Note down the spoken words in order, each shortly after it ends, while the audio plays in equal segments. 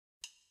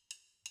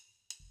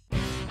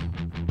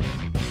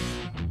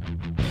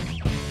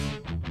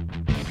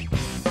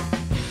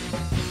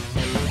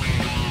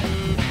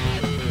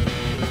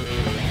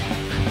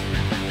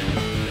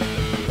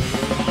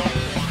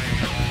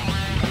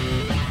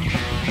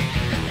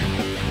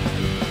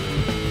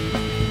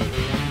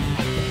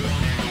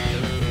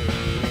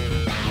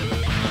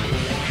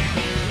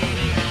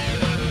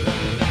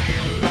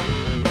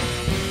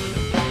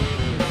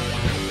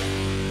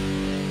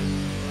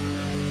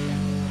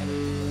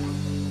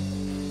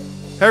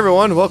Hey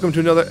everyone, welcome to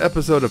another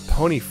episode of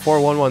Pony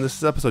 411. This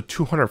is episode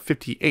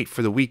 258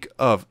 for the week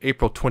of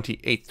April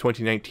 28th,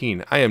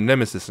 2019. I am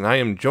Nemesis and I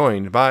am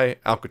joined by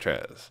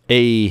Alca7raz.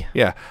 Hey.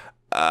 Yeah.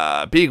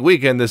 Big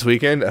weekend this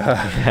weekend.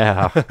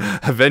 Yeah.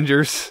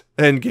 Avengers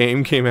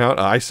Endgame came out.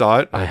 I saw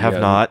it. I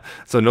have not.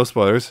 So no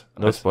spoilers.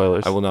 No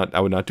spoilers. I would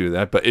not do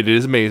that, but it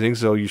is amazing,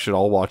 so you should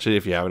all watch it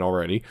if you haven't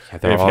already. Yeah,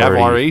 and if you haven't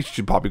already, you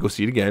should probably go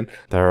see it again.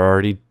 There are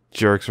already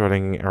jerks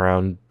running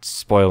around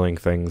spoiling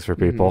things for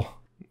people.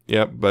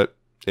 Yep, but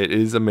it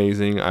is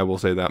amazing. I will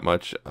say that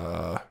much.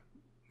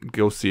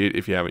 Go see it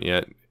if you haven't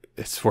yet.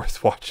 It's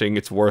worth watching.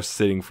 It's worth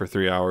sitting for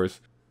 3 hours.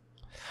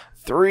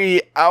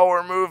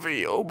 3-hour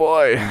movie. Oh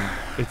boy.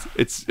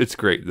 It's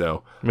great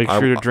though. Make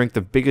sure to drink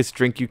the biggest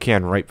drink you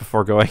can right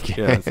before going in.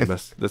 Yeah,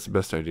 that's the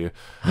best idea.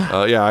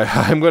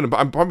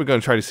 I'm probably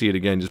gonna try to see it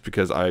again just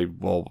because I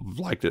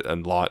liked it a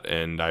lot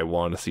and I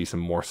want to see some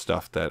more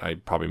stuff that I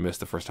probably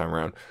missed the first time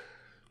around.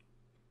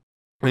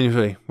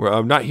 Anyway,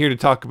 I'm not here to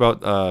talk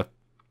about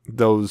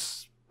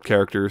those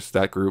characters,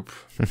 that group.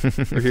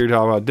 We're here to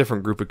talk about a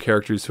different group of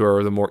characters who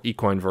are the more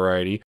equine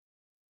variety.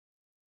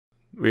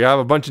 We have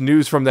a bunch of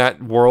news from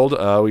that world.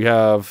 We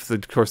have,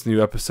 of course, the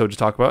new episode to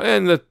talk about,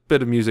 and a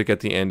bit of music at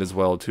the end as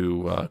well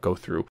to go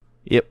through.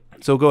 Yep.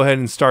 So go ahead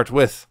and start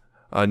with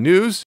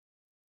news.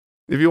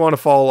 If you want to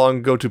follow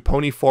along, go to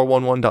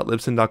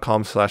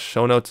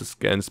pony411.libsyn.com/show notes. It's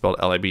again spelled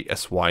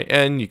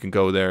LIBSYN. You can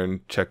go there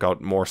and check out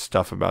more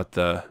stuff about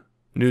the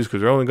news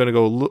because we're only going to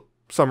go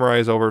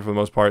summarize over for the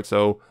most part.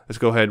 So let's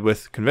go ahead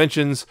with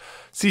conventions.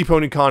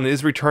 CPonyCon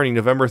is returning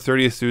November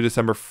 30th through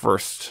December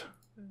 1st.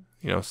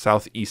 You know,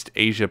 Southeast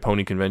Asia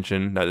Pony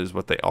Convention. That is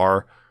what they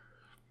are.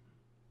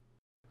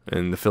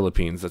 In the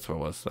Philippines, that's what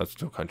it was.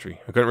 That's no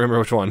country. I couldn't remember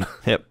which one.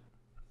 Yep.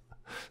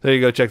 There you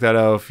go. Check that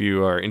out if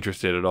you are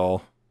interested at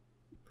all.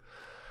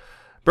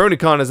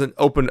 BronyCon has an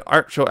open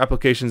art show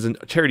applications and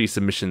charity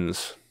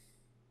submissions.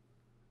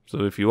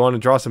 So if you want to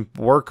draw some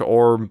work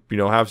or, you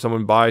know, have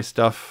someone buy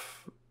stuff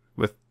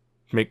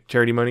make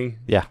charity money.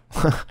 Yeah.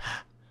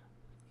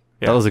 That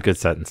was a good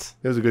sentence.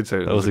 It was a good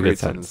sentence. That was a good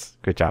sentence.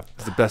 Good job.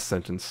 It's the best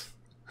sentence.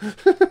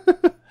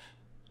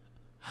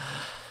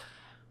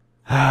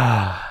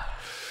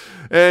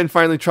 And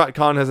finally,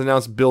 TrotCon has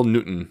announced Bill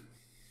Newton.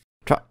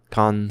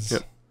 TrotCons.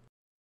 Yep.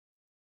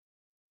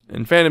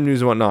 And fandom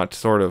news and whatnot,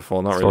 sort of.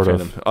 Well, not really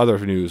fandom. Other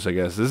news, I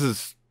guess. This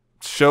is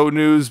show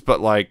news, but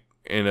like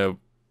in a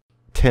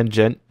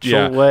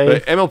tangential way.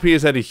 But MLP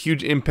has had a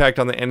huge impact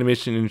on the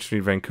animation industry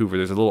in Vancouver.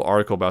 There's a little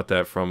article about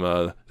that from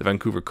the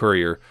Vancouver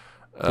Courier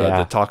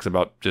that talks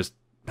about just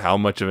how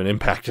much of an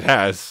impact it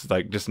has,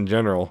 like just in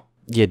general.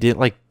 Yeah, didn't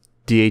like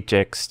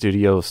DHX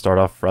Studio start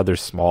off rather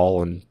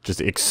small and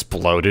just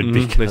exploded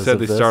because they said of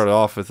they this? started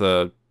off with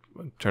I'm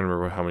trying to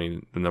remember how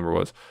many the number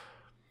was.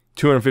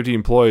 250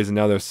 employees and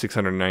now there's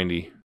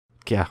 690.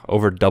 Yeah,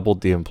 over doubled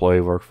the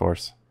employee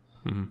workforce.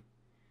 Mm-hmm.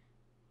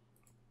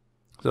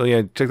 So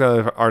yeah, check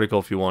that article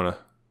if you want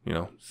to, you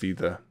know, see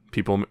the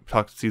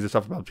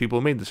stuff about the people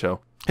who made the show.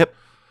 Yep.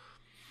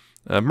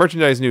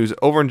 Merchandise news.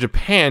 Over in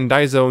Japan,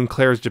 Daiso and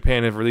Claire's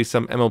Japan have released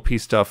some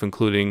MLP stuff,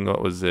 including,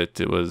 what was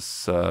it? It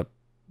was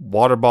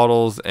water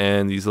bottles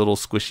and these little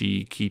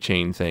squishy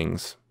keychain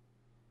things.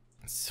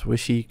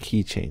 Swishy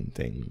keychain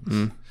things.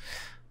 Mm.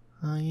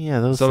 Yeah,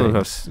 those Some things. of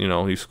them have, you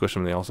know, you squish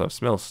them, they also have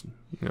smells,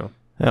 you know.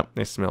 Yep.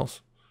 Nice smells.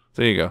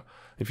 So there you go.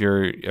 If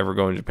you're ever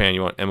going to Japan,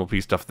 you want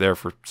MLP stuff there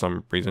for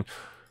some reason.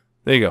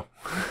 There you go.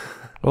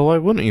 Well, why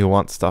wouldn't you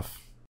want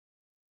stuff?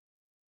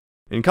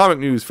 In comic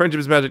news, Friendship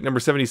is Magic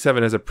number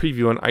 77 has a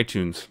preview on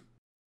iTunes.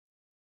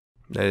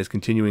 That is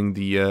continuing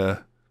the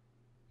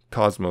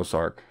Cosmos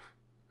arc.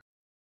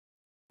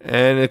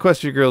 And in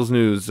Equestria Girls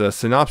news,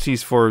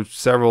 synopses for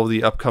several of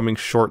the upcoming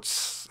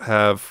shorts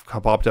have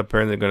popped up.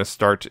 Apparently, they're going to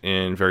start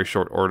in very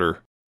short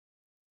order.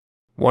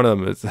 One of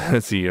them is,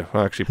 let's see,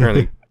 actually,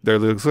 apparently, it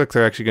looks like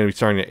they're actually going to be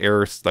starting to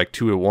air like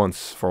 2 at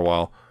once for a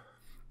while.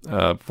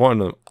 One of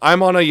them,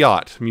 I'm on a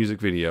Yacht music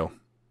video.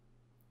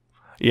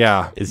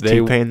 Yeah. Is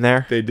T-Pain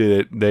there? They did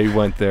it. They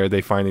went there.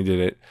 They finally did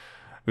it.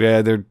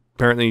 Yeah, they're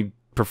apparently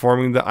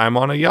performing the I'm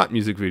on a Yacht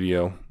music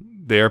video.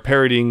 They are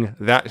parodying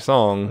that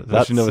song,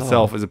 which in of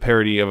itself is a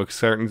parody of a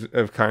certain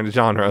kind of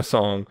genre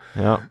song.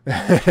 Yeah.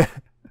 That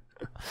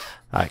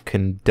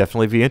can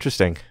definitely be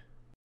interesting.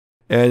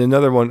 And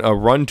another one,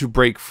 Run to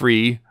Break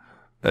Free.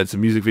 That's a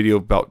music video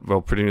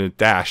about producing a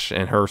Dash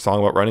and her song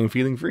about running and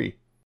feeling free.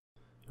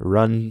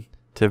 Run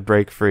to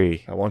break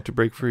free. I want to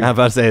break free. I'm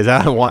about to say, is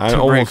that I want to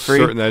break free?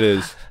 I'm almost certain that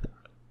is.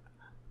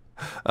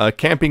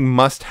 Camping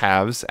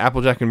must-haves.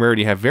 Applejack and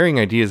Rarity have varying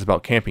ideas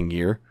about camping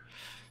gear.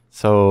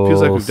 So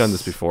feels like we've done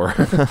this before.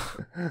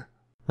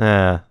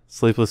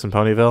 Sleepless in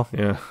Ponyville?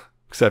 Yeah.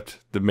 Except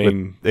the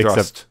main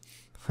thrust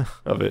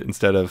of it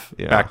instead of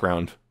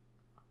background.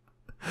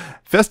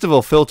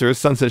 Festival filters.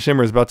 Sunset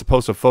Shimmer is about to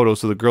post a photo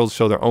so the girls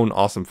show their own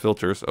awesome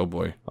filters. Oh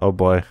boy. Oh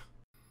boy.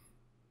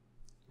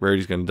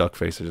 Rarity's gonna duck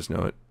face, I just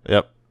know it.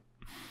 Yep.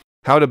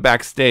 How to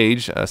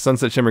backstage.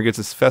 Sunset Shimmer gets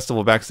his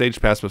festival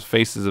backstage pass with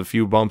faces a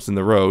few bumps in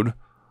the road.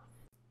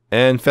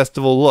 And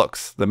festival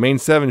looks. The main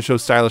 7 show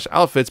stylish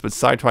outfits, but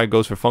Sci-Fi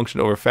goes for function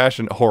over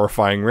fashion,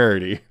 horrifying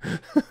rarity.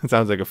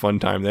 Sounds like a fun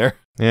time there.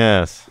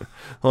 Yes.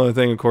 The only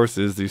thing, of course,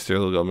 is these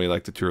still only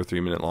like the 2 or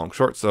 3 minute long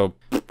shorts, so...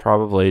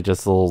 Probably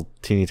just little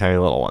teeny tiny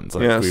little ones.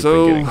 Like yeah,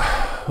 so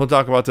we'll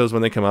talk about those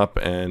when they come up,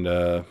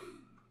 and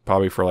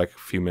probably for like a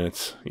few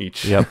minutes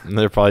each. Yep,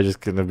 they're probably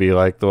just going to be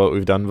like what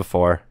we've done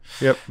before.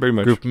 Yep, pretty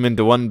much. Group them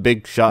into one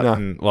big shot,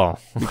 and, well...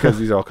 because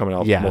these are all coming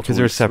out. Yeah, because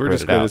they're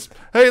separated out.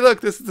 Hey,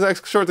 look, this is the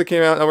next short that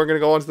came out, and we're going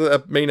to go on to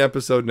the main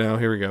episode now.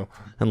 Here we go.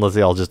 Unless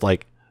they all just,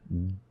 like,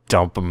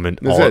 dump them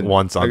all at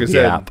once on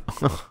the app.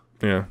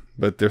 Yeah,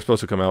 but they're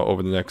supposed to come out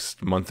over the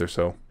next month or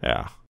so.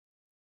 Yeah.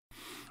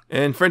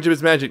 And Friendship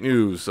is Magic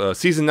news.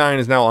 Season 9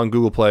 is now on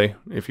Google Play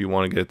if you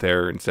want to get it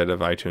there instead of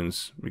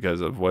iTunes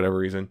because of whatever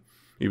reason.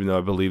 Even though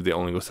I believe they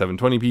only go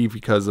 720p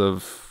because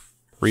of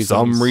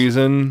some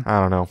reason.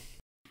 I don't know.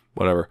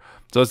 Whatever.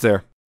 So it's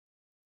there.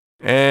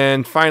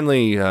 And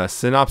finally,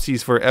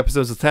 synopses for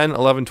episodes of 10,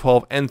 11,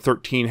 12, and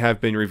 13 have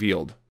been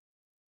revealed.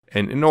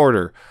 And in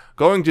order,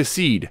 going to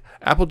seed.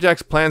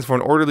 Applejack's plans for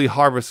an orderly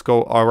harvest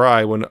go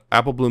awry when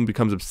Apple Bloom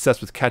becomes obsessed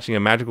with catching a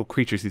magical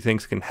creature he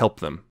thinks can help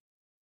them.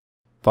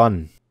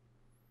 Fun.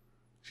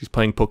 She's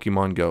playing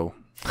Pokemon Go.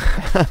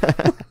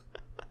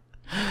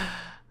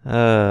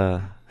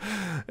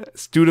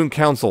 Student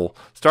Council.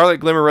 Starlight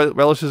Glimmer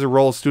relishes her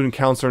role as student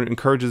counselor and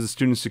encourages the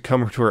students to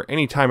come to her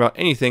anytime about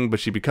anything, but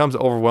she becomes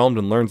overwhelmed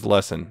and learns the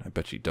lesson. I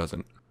bet she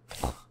doesn't.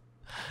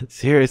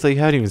 Seriously, you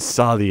haven't even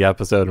saw the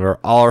episode and we're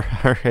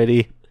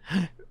already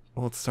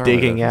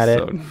digging at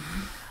it.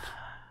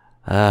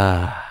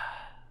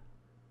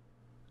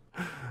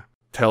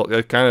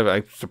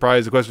 I'm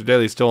surprised the Question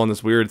Daily is still on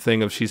this weird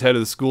thing of she's head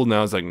of the school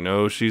now. It's like,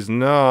 no, she's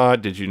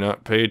not. Did you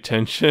not pay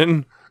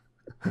attention?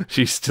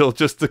 She's still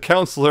just the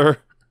counselor.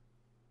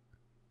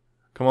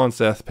 Come on,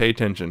 Seth, pay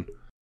attention.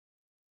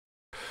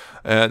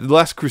 The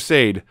Last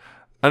Crusade.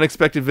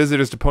 Unexpected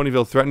visitors to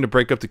Ponyville threaten to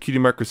break up the Cutie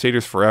Mark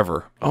Crusaders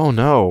forever. Oh,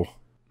 no.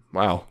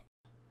 Wow.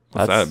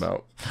 What's that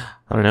about?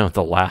 I don't know.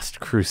 The Last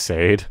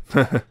Crusade.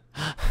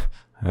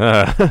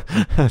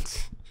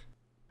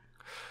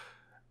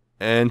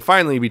 And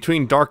finally,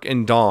 between dark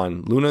and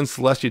dawn, Luna and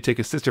Celestia take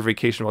a sister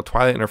vacation while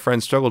Twilight and her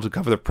friends struggle to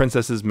cover the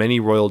princess's many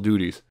royal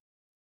duties.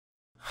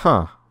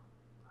 Huh.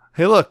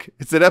 Hey, look,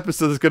 it's that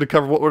episode that's going to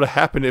cover what would have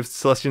happened if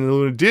Celestia and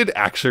Luna did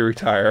actually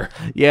retire.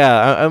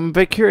 Yeah, I'm a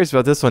bit curious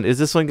about this one. Is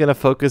this one going to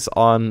focus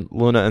on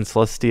Luna and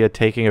Celestia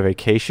taking a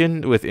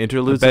vacation with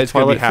interludes of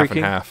Twilight freaking? Half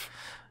and half.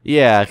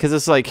 Yeah, because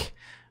it's like,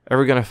 are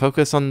we going to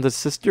focus on the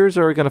sisters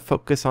or are we going to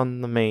focus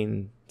on the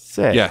main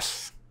 6?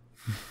 Yes.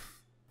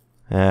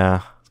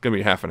 Yeah. It's going to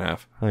be half and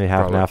half. Maybe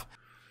half and half.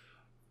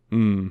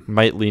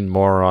 Might lean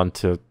more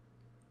onto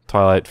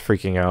Twilight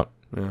freaking out.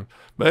 Yeah.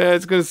 But yeah,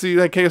 it's going to see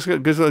that case.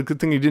 It's a good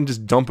thing you didn't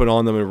just dump it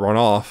on them and run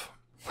off.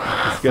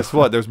 Guess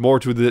what? There's more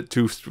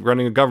to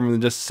running a government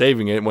than just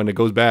saving it when it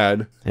goes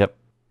bad. Yep.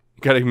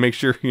 You got to make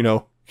sure,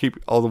 keep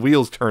all the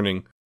wheels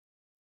turning.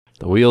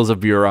 The wheels of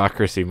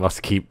bureaucracy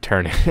must keep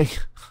turning.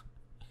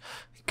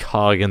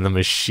 Cog in the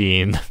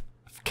machine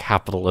of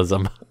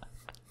capitalism.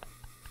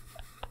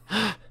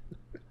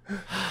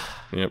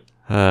 Yep.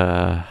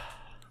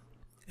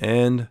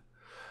 And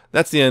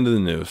that's the end of the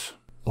news.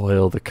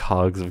 Oil the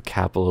cogs of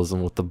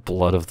capitalism with the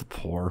blood of the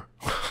poor.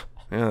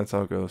 Yeah, that's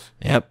how it goes.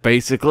 Yep,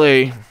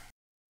 basically.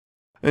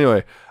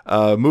 Anyway,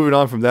 moving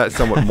on from that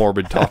somewhat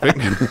morbid topic.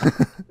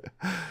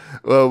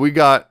 Well, we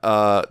got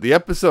the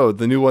episode,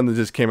 the new one that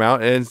just came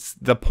out, and it's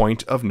The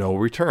Point of No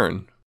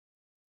Return.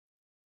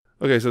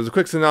 Okay, so as a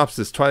quick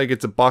synopsis, Twilight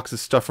gets a box of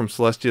stuff from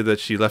Celestia that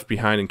she left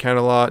behind in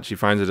Canterlot. She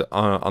finds an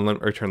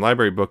unreturned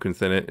library book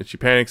within it, and she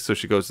panics, so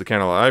she goes to the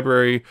Canterlot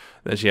library.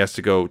 Then she has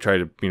to go try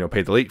to,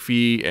 pay the late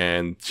fee,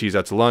 and she's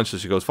out to lunch, so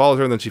she follows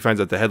her, and then she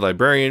finds out the head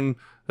librarian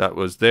that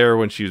was there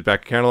when she was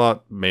back in Canterlot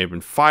may have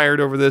been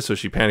fired over this, so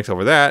she panics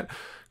over that,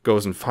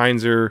 goes and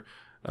finds her,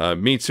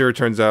 meets her.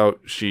 Turns out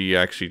she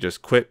actually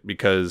just quit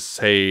because,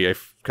 hey, I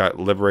got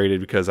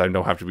liberated because I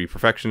don't have to be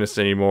perfectionist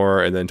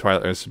anymore, and then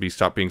Twilight learns to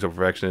stop being so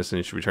perfectionist,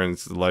 and she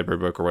returns the library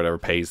book or whatever,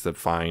 pays the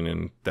fine,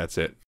 and that's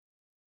it.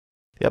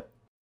 Yep.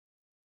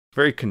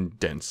 Very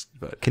condensed,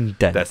 but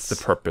that's the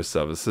purpose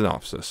of a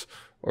synopsis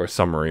or a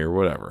summary or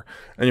whatever.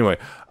 Anyway,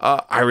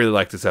 I really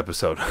like this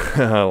episode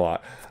a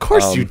lot. Of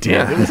course you did.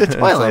 Yeah. It was a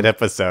Twilight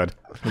episode.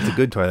 It's a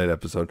good Twilight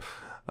episode.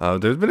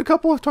 There's been a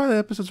couple of Twilight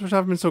episodes which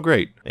haven't been so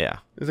great. Yeah.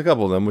 There's a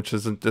couple of them, which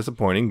isn't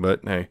disappointing, but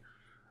hey.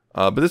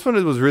 But this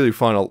one was really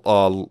fun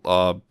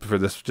for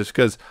this, just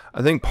because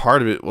I think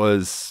part of it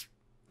was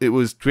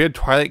we had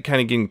Twilight kind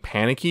of getting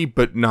panicky,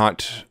 but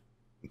not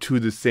to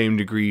the same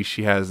degree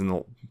she has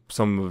in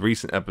some of the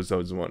recent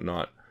episodes and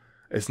whatnot.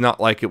 It's not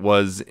like it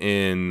was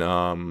in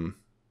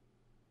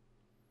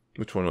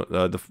which one? A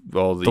lot of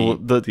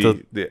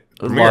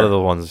the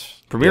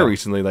ones Premiere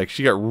recently, like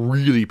she got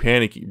really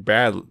panicky,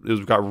 bad.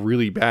 It got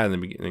really bad in the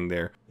beginning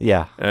there.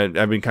 Yeah, and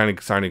I've been kind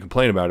of starting to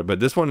complain about it, but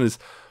this one is,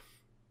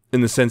 in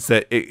the sense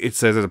that it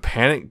says there's a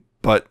panic,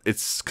 but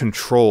it's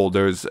controlled.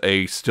 There's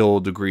a still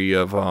degree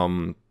of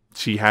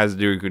she has a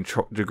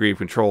degree of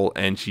control,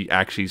 and she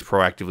actually is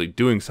proactively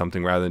doing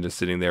something rather than just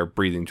sitting there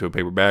breathing to a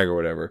paper bag or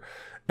whatever.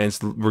 And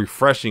it's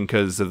refreshing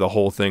because of the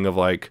whole thing of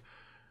like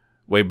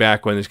way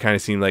back when it kind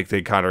of seemed like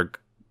they got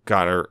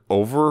her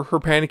over her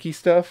panicky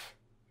stuff,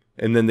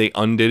 and then they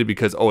undid it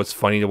because it's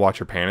funny to watch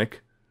her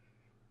panic,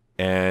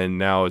 and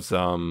now it's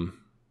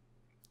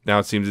now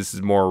it seems this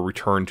is more a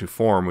return to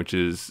form, which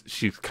is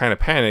she kind of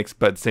panics,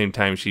 but at the same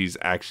time she's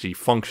actually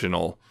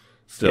functional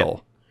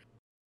still.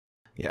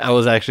 Yeah, I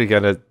was actually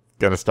gonna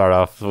start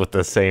off with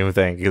the same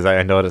thing because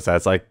I noticed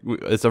that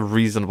it's a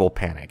reasonable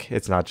panic.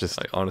 It's not just.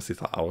 I honestly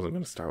thought I wasn't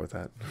gonna start with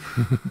that.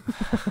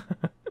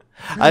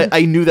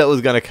 I knew that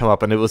was gonna come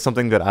up, and it was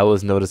something that I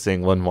was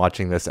noticing when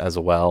watching this as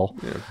well.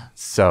 Yeah.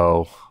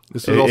 So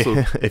this was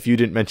also, if you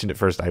didn't mention it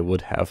first, I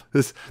would have.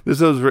 This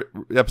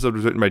episode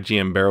was written by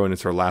GM Barrow, and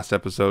it's her last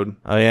episode.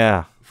 Oh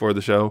yeah, for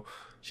the show.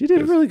 She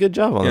did a really good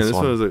job on this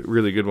one. Yeah, this one was a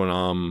really good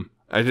one.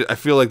 I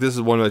feel like this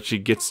is one that she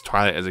gets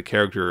Twilight as a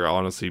character,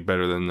 honestly,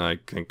 better than I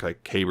think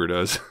like Caber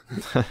does.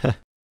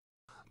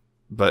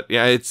 But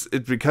yeah, it's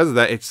because of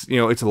that. It's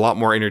it's a lot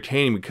more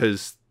entertaining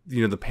because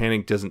the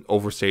panic doesn't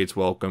overstay its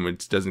welcome.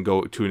 It doesn't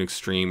go to an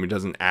extreme. It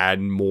doesn't add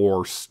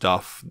more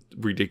stuff,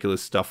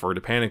 ridiculous stuff for her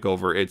to panic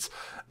over. It's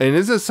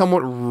a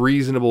somewhat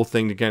reasonable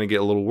thing to kind of get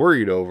a little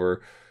worried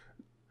over,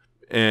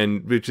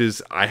 and which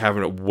is I have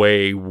a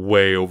way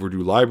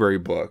overdue library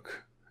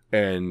book,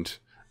 and.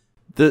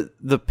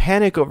 The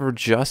panic over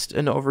just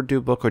an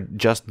overdue book or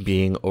just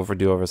being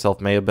overdue of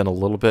herself may have been a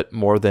little bit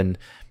more than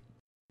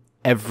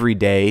every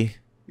day.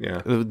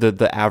 Yeah.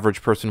 The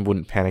average person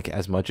wouldn't panic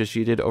as much as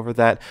she did over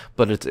that,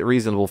 but it's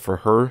reasonable for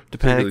her to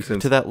panic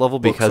to that level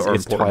because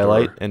it's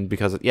Twilight and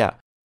because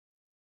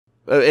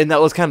and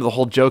that was kind of the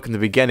whole joke in the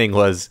beginning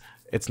was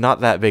it's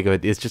not that big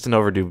of it's just an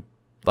overdue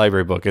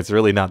library book. It's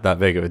really not that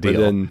big of a deal. But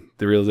then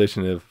the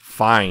realization of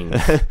fine.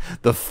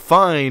 The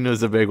fine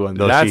was a big one.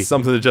 Though that's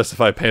something to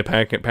justify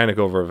panic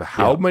over.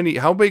 How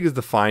big is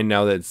the fine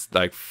now that's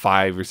like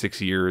 5 or 6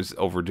 years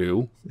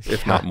overdue,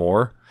 if not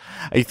more?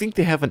 I think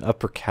they have an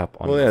upper cap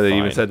on. Well, yeah, they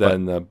even said that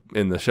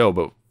in the show,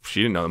 but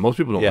she didn't know. Most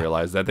people don't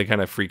realize that. They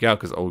kind of freak out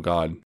because oh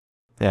god,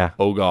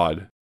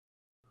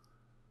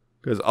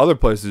 because other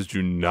places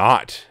do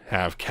not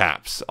have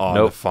caps on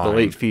the fine. The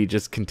late fee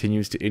just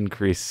continues to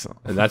increase.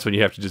 And that's when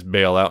you have to just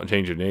bail out and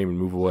change your name and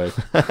move away.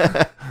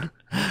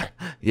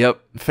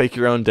 Yep, fake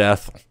your own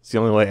death. It's the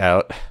only way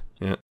out.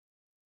 Yeah.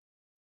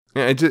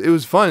 Yeah, it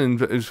was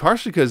fun. It was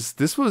partially because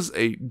this was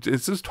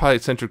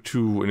Twilight-centric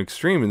to an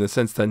extreme in the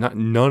sense that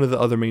none of the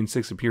other main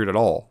 6 appeared at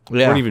all. Yeah.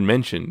 They weren't even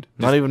mentioned.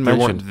 They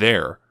weren't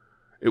there.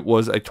 It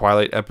was a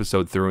Twilight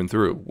episode through and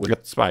through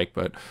with Spike,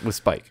 but with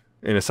Spike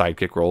in a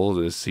sidekick role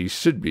as he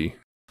should be.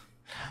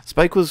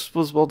 Spike was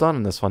well done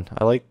in this one.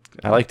 I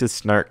liked his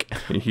snark.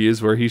 He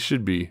is where he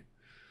should be.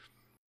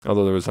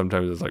 Although there was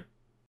sometimes it's like,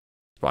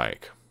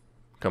 Spike,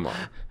 come on.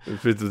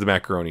 It's the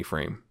macaroni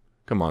frame.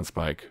 Come on,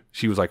 Spike.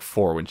 She was like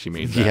 4 when she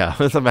made that. Yeah,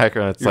 with the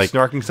macaroni. It's You're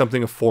snarking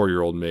something a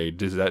 4-year-old made.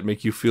 Does that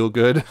make you feel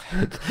good?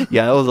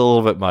 Yeah, it was a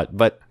little bit much,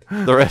 but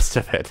the rest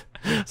of it,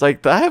 it's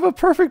like, I have a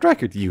perfect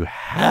record. You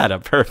had a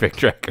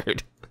perfect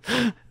record.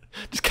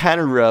 Just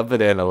kind of rub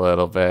it in a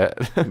little bit.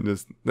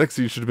 Next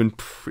thing you should have been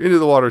into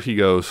the water he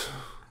goes.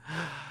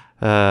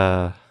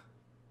 It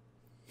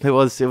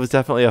was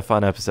definitely a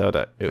fun episode.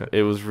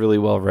 It was really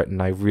well written.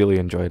 I really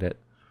enjoyed it.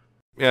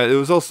 Yeah, it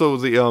was also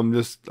the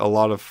just a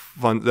lot of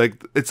fun.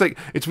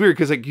 It's weird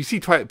because you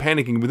see Twilight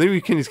panicking, but then we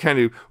can just kind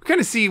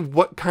of see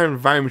what kind of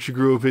environment she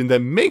grew up in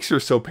that makes her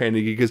so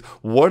panicky. Because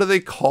what do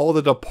they call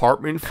the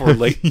department for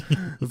late?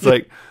 It's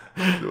like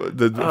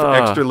the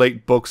extra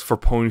late books for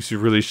ponies who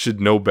really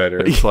should know better.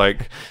 It's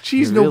like,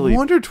 geez, no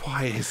wonder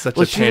Twilight is such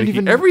a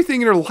panicky.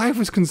 Everything in her life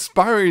was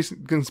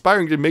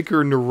conspiring to make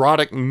her a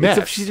neurotic mess.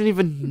 Except she didn't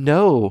even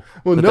know.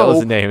 Well, that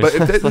was the name. But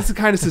if that's the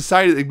kind of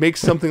society that makes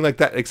something like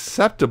that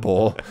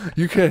acceptable,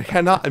 you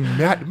cannot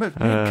imagine.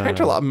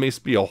 Canterlot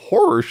must be a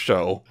horror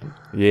show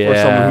for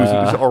someone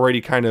who's already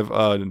kind of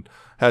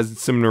has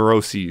some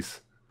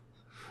neuroses.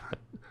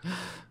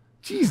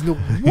 Jeez, no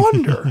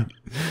wonder.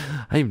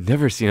 I've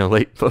never seen a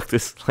late book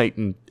this late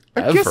in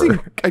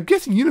I'm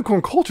guessing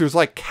unicorn culture is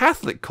like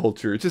Catholic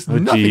culture. It's just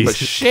nothing but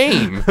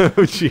shame. Oh,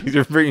 jeez,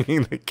 you're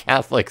bringing the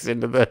Catholics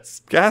into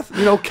this.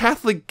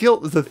 Catholic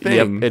guilt is a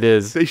thing. Yep, it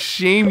is. They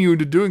shame you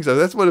into doing stuff.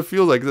 That's what it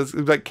feels like. It's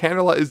like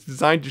Candlelight is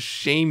designed to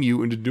shame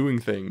you into doing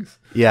things.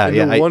 Yeah,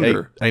 no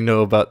wonder. I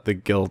know about the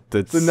guilt.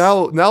 So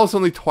now it's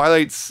only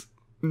Twilight's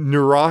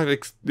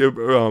neurotic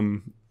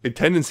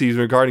tendencies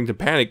regarding to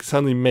panic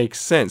suddenly makes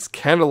sense.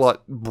 Candlelight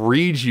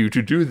breeds you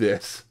to do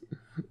this.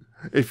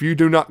 If you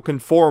do not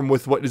conform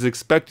with what is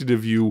expected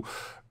of you,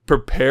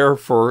 prepare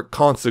for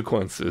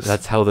consequences.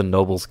 That's how the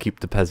nobles keep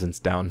the peasants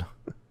down.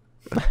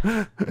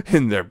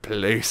 In their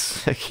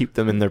place. Keep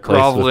them in their place.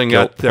 Groveling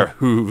at their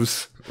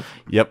hooves.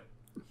 Yep.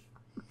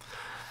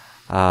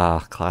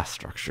 Class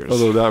structures.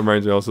 Although that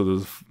reminds me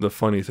also, the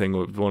funny thing,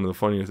 one of the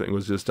funniest things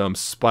was just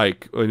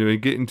Spike. When we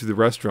get into the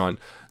restaurant,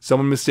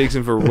 someone mistakes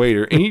him for a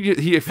waiter. And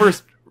he at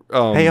first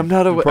hey, I'm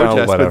not a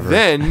protest, but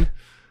then...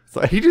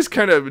 he just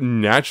kind of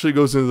naturally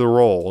goes into the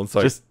role. It's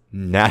like,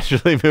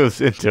 naturally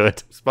moves into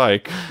it.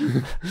 Spike.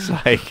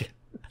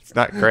 It's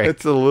not great.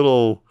 It's a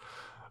little...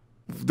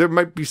 There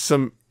might be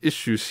some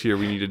issues here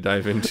we need to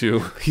dive into.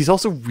 He's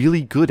also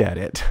really good at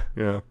it.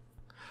 Yeah.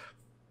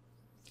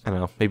 I don't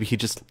know. Maybe he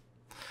just...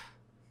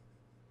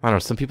 I don't know.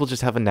 Some people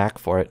just have a knack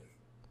for it.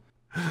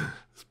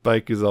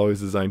 Spike is always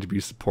designed to be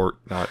support,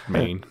 not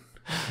main.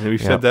 And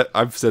we've said that.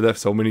 I've said that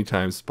so many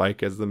times.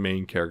 Spike as the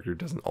main character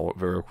doesn't work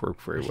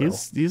very well.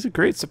 He's a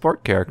great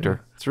support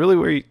character. Yeah. It's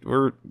really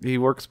where he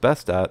works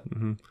best at.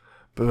 Mm-hmm.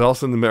 But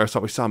also in the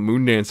marathon, we saw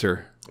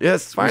Moondancer.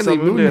 Yes, finally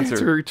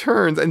Moondancer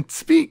returns and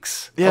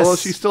speaks. Yes. Although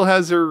she still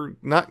has her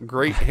not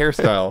great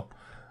hairstyle.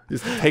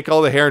 Just take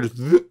all the hair and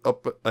just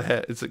up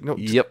ahead. It's like, no,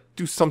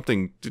 do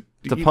something. The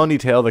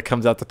ponytail that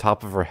comes out the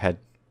top of her head.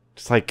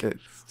 Just like,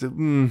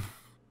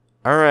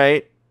 all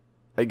right,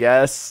 I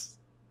guess.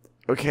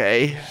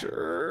 Okay.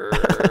 Sure.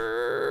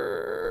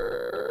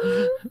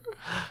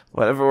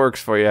 Whatever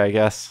works for you, I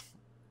guess.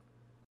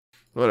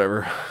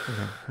 Whatever.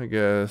 I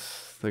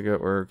guess. I think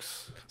it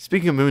works.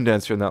 Speaking of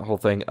Moondancer and that whole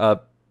thing,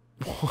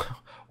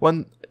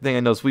 one thing I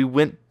noticed,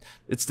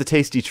 it's the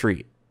Tasty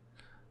Treat.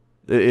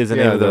 It is the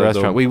name of the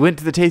restaurant. We went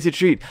to the Tasty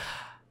Treat,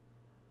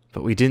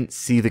 but we didn't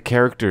see the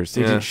characters.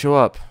 They didn't show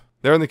up.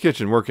 They're in the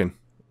kitchen working.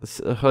 Was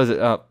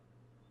it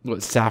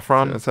what,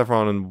 Saffron? Yeah,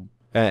 Saffron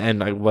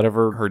and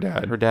whatever her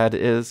dad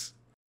is.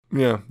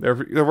 Yeah,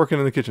 they're working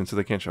in the kitchen, so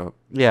they can't show up.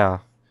 Yeah,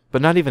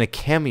 but not even a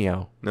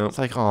cameo. No, it's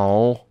like,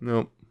 oh,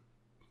 nope.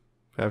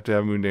 Have to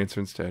have Moondancer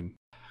instead.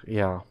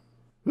 Yeah.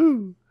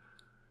 Woo.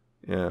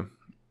 Yeah.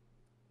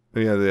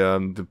 Yeah.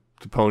 The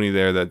pony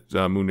there that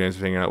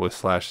Moondancer's hanging out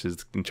with /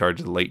 is in charge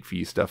of the late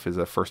fee stuff is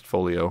a First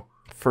Folio.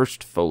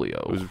 First Folio.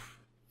 It was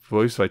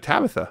voiced by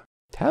Tabitha.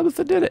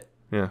 Tabitha did it.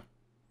 Yeah.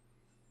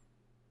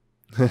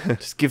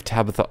 Just give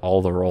Tabitha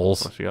all the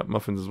roles. Well, she got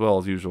Muffins as well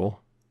as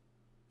usual.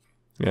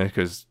 Yeah,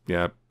 because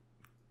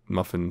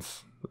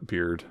Muffins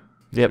appeared.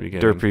 Yep,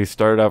 Derpy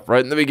started up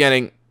right in the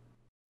beginning,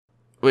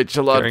 which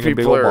a lot of people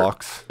a big old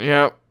box.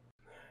 Yep.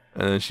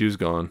 And then she was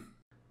gone.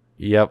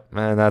 Yep,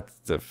 and that's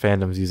the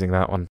fandom's using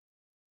that one.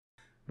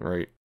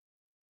 Right.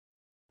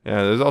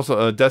 Yeah, there's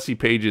also Desi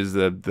Pages,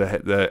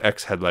 the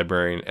ex-head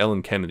librarian,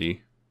 Ellen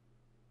Kennedy,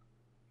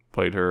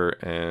 played her,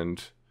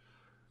 and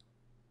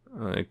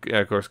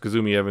of course,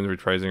 Kazumi Evans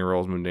reprising her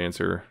role as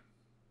Moondancer.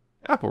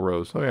 Apple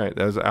Rose. Oh, yeah,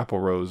 that was Apple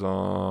Rose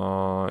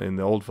in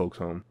the old folks'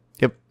 home.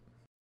 Yep.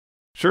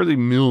 Shirley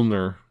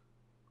Milner.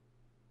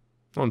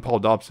 Oh, and Paul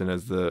Dobson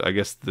as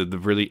the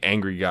really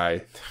angry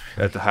guy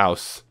at the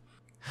house.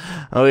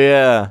 Oh,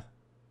 yeah.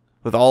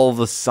 With all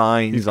the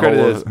signs. He's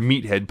credited as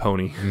Meathead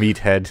Pony.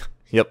 Meathead.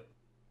 Yep.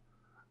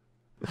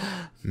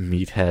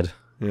 Meathead.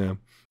 Yeah.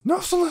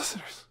 No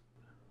solicitors.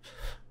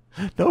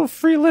 No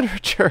free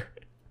literature.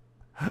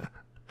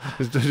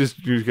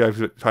 just you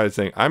guys tried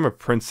saying, I'm a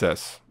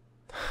princess.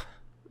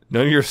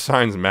 None of your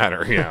signs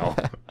matter,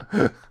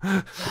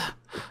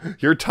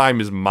 Your time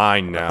is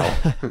mine now.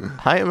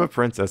 I am a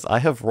princess. I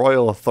have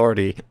royal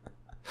authority.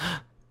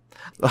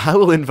 I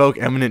will invoke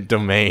eminent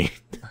domain,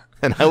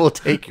 and I will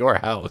take your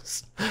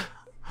house.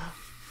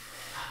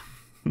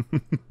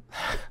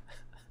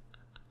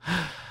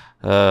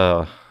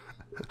 I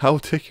will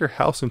take your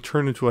house and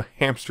turn it into a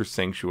hamster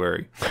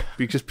sanctuary,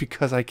 just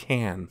because I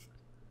can.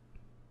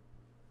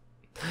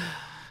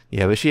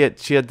 Yeah, but she had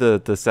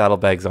the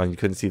saddlebags on. You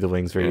couldn't see the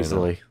wings very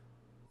easily. No.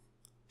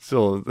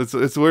 Still, it's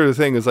the weird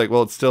thing is like,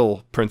 well, it's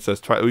still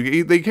Princess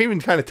Twilight. They came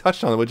and kind of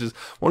touched on it, which is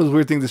one of the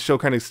weird things this show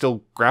kind of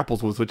still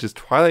grapples with, which is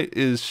Twilight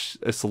is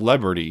a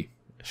celebrity.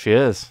 She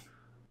is,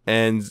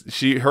 and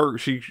she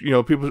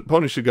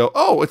opponents should go,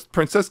 oh, it's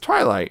Princess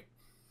Twilight,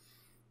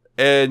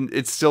 and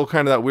it's still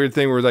kind of that weird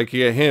thing where like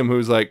you get him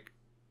who's like,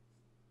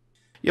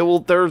 yeah, well,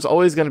 there's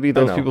always going to be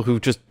those people who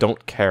just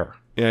don't care.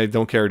 Yeah,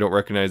 don't care, don't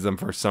recognize them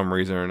for some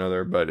reason or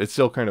another, but it's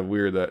still kind of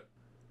weird that.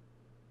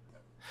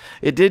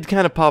 It did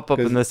kind of pop up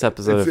in this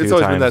episode a few times.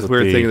 It's always been that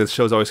weird thing that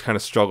show's always kind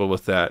of struggled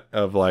with that,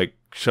 of like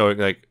showing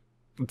like,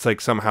 it's like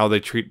somehow they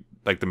treat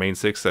like the main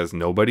six as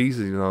nobodies.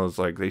 It's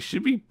like they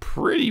should be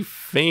pretty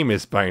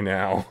famous by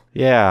now.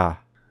 Yeah.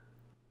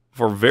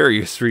 For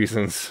various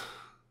reasons.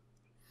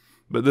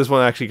 But this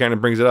one actually kind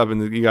of brings it up,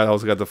 and you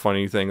also got the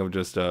funny thing of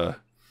just, I'm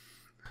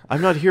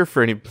not here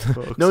for any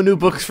no new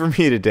books for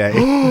me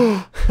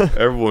today.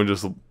 Everyone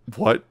just,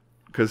 what?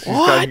 Because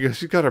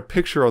she's got her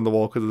picture on the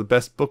wall because of the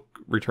best book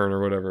return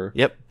or whatever.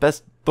 Yep,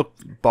 best book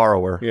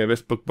borrower. Yeah,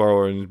 best book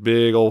borrower, and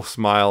big old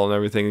smile and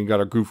everything. And got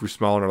her goofy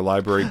smile on her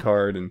library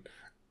card, and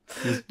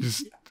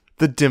just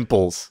the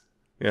dimples.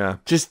 Yeah,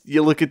 just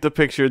you look at the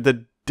picture,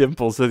 the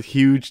dimples, the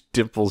huge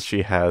dimples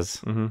she has.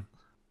 Mm-hmm.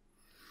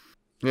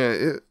 Yeah,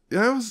 it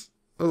was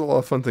a lot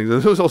of fun things.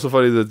 It was also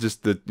funny that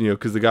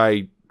because the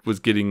guy was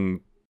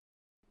getting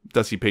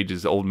Dusty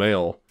Page's old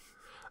mail,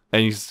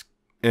 and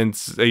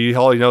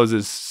all he knows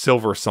is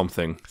silver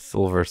something.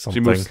 Silver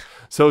something.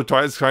 So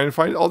Twilight's trying to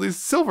find all these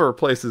silver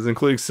places,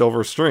 including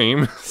Silver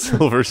Stream.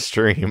 Silver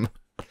Stream.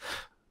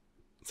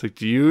 It's like,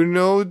 do you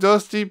know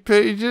Dusty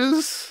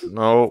Pages?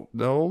 No.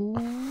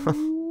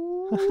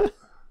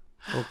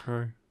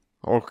 Okay.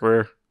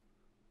 Okay.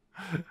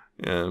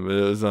 Yeah, but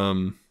it was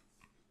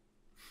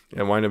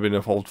it wound up in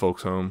an old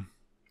folks' home,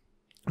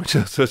 which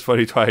is just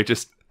funny.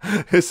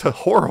 It's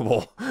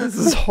horrible. This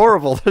is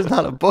horrible. There's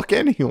not a book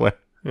anywhere.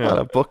 Yeah. Not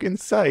a book in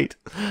sight.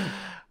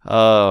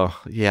 Oh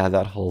yeah,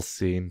 that whole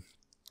scene.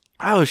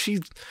 Oh,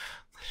 it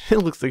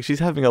looks like she's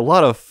having a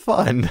lot of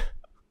fun.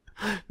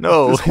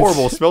 No, it's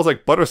horrible. It smells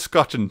like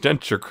butterscotch and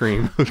denture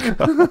cream.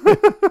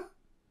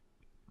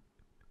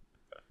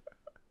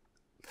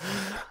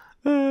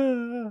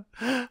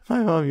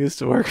 My mom used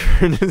to work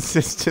for an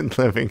assisted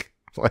living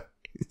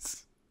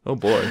place. Oh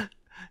boy.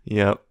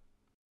 Yep.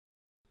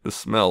 The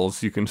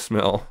smells you can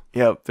smell.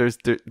 Yep.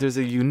 There's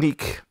a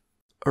unique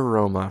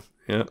aroma.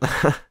 Yeah.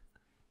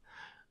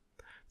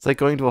 It's like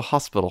going to a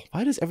hospital.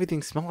 Why does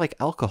everything smell like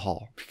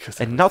alcohol?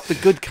 And not the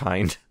good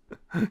kind.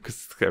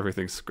 Because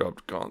everything's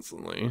scrubbed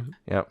constantly.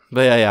 Yeah.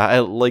 But yeah, I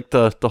like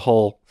the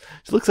whole...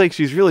 It looks like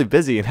she's really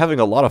busy and having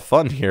a lot of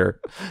fun here.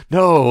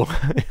 No.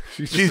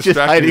 She's just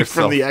hiding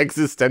herself from the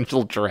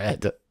existential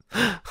dread.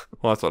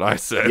 Well, that's what I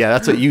said. Yeah,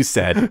 that's what you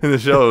said. In the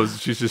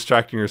shows, she's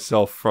distracting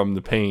herself from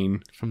the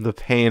pain. From the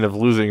pain of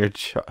losing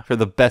her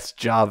the best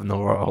job in the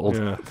world.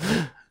 Yeah.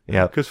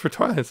 Yeah. Because for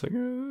Twilight, it's like...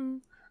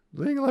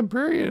 being a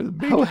librarian.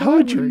 How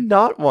would you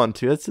not want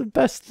to? It's the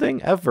best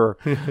thing ever.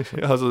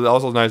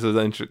 also nice is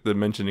the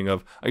mentioning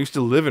of, I used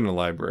to live in a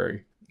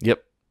library.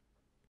 Yep.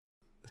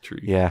 The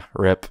tree. Yeah,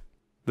 rip.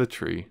 The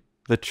tree.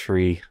 The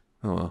tree.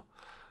 Oh well.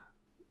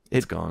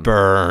 It's gone.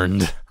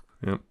 Burned.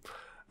 Yep.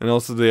 And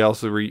also they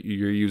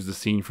reused the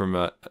scene from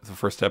the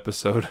first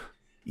episode.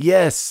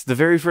 Yes, the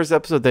very first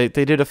episode, they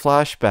did a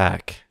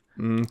flashback.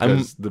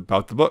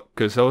 About the book.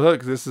 Because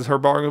this is her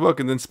borrowing a book,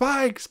 and then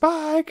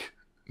Spike!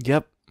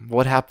 Yep.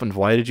 What happened?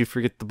 Why did you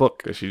forget the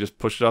book? Because she just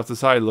pushed it off the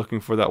side looking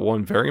for that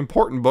one very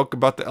important book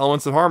about the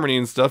elements of harmony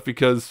and stuff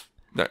because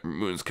that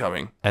moon's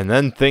coming. And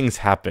then things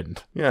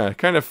happened. Yeah,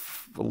 kind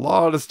of a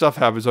lot of stuff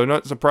happened, so I'm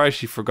not surprised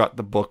she forgot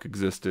the book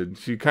existed.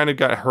 She kind of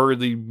got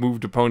hurriedly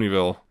moved to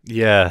Ponyville.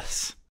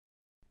 Yes.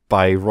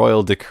 By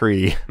royal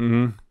decree.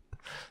 Mm-hmm.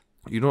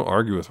 You don't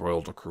argue with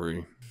royal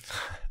decree.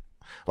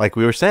 Like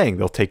we were saying,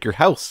 they'll take your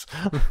house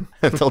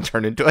and they'll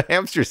turn into a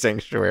hamster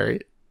sanctuary.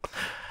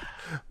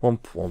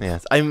 Womp, womp.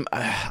 Yes,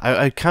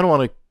 I kind of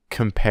want to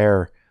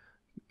compare,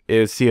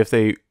 see if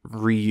they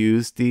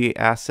reused the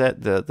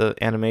asset, the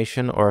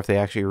animation, or if they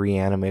actually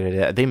reanimated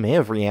it. They may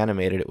have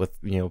reanimated it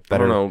with better. I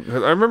don't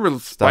know. I remember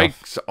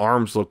Spike's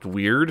arms looked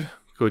weird,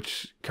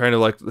 which kind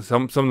of like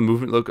some of the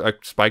movement look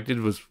like Spike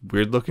did was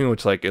weird looking,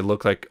 which like it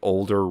looked like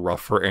older,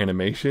 rougher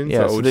animation.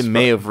 Yeah, so they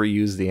may have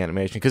reused the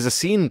animation because the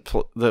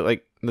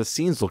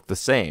scenes look the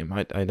same,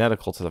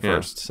 identical to the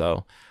first.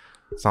 So.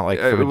 It's not like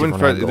from a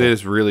different angle. They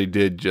just really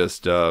did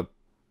just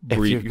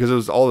breathe because it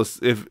was all this.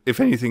 If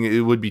anything,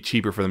 it would be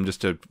cheaper for them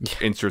just to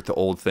insert the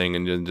old thing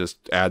and then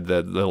just add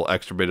that little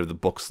extra bit of the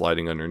book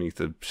sliding underneath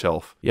the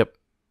shelf. Yep,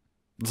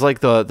 it's like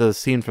the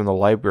scene from the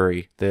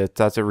library.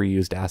 That's a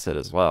reused asset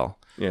as well.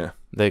 Yeah,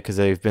 because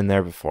they've been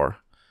there before.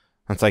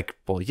 And it's like,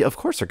 well, yeah, of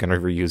course they're gonna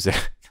reuse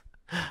it.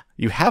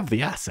 You have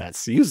the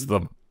assets, use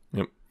them.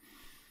 Yep.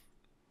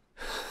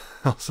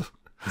 Also.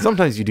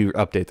 Sometimes you do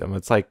update them.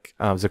 It's like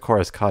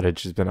Zeccora's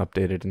cottage has been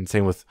updated, and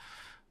same with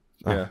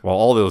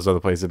all those other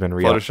places have been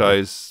re-updated.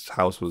 Fluttershy's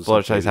house was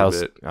Fluttershy's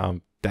house.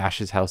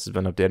 Dash's house has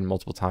been updated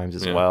multiple times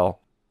as well.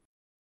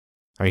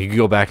 I mean, you can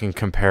go back and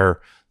compare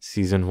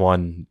season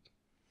 1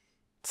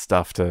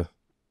 stuff to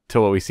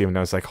what we see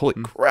now. It's like, holy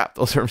crap,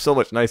 those are so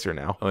much nicer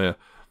now. Oh yeah,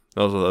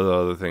 that was the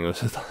other thing. Was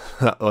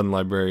that one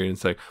librarian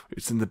saying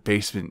it's in the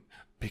basement.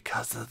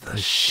 Because of the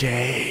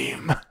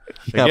shame.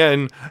 Yep.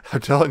 Again, I'm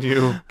telling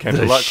you,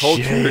 Canterlot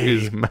culture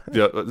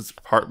is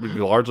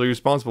largely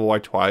responsible why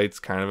Twilight's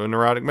kind of a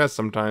neurotic mess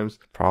sometimes.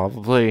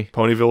 Probably.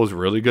 Ponyville was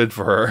really good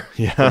for her.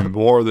 Yeah.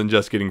 More than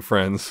just getting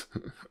friends.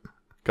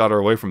 Got her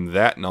away from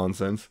that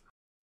nonsense.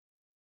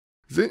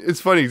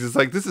 It's funny. It's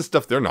like, this is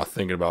stuff they're not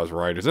thinking about as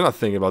writers. They're not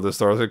thinking about this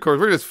story. Of course,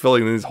 we're just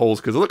filling in these holes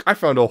because, look, I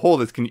found a hole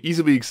that can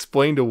easily be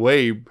explained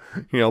away,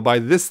 by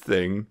this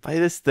thing. By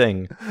this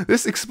thing.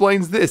 This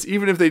explains this.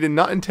 Even if they did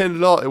not intend it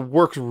at all, it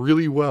works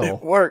really well.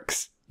 It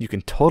works. You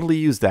can totally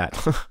use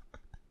that.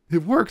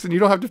 It works, and you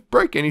don't have to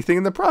break anything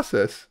in the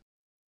process.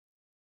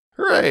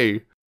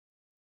 Hooray!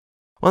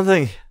 One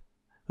thing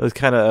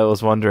I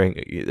was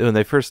wondering, when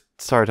they first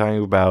started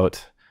talking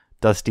about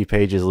Dusty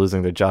Pages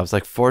losing their jobs,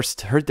 like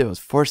heard they was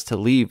forced to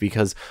leave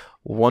because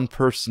one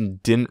person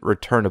didn't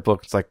return a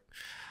book. It's like,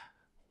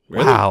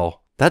 wow,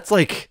 that's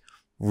like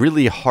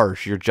really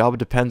harsh. Your job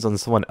depends on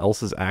someone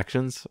else's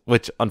actions,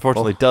 which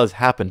unfortunately does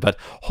happen, but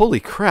holy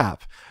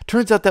crap.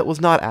 Turns out that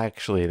was not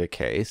actually the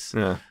case.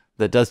 Yeah.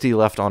 That Dusty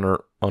left on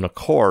her own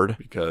accord.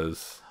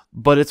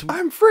 But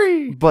I'm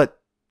free. But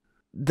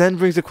then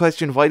brings the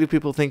question, why do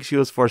people think she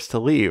was forced to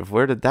leave?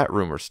 Where did that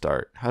rumor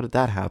start? How did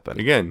that happen?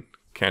 Again,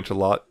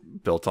 Canterlot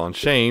built on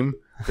shame,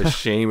 the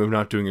shame of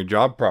not doing your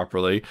job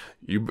properly.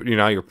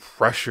 You're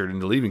pressured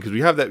into leaving because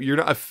we have that. You're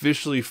not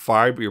officially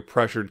fired, but you're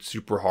pressured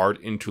super hard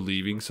into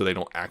leaving, so they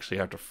don't actually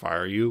have to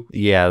fire you.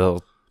 Yeah,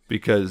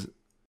 because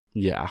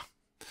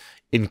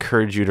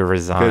encourage you to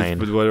resign.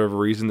 Because for whatever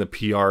reason, the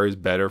PR is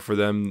better for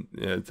them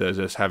to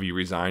just have you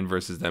resign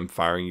versus them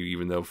firing you,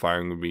 even though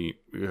firing would be,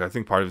 I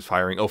think part of his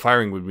firing,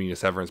 firing would mean a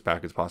severance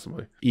package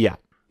possibly. Yeah.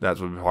 That's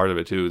what part of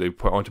it too. They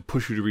want to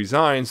push you to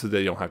resign so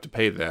they don't have to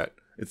pay that.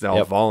 It's now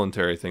a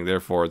voluntary thing.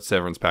 Therefore, a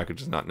severance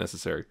package is not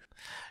necessary.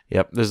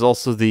 Yep. There's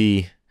also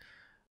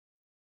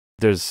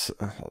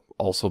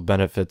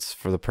benefits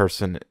for the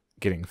person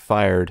getting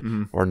fired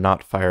or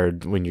not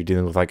fired when you're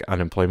dealing with like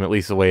unemployment, at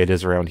least the way it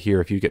is around here.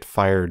 If you get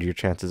fired, your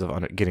chances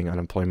of getting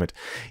unemployment,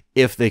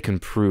 if they can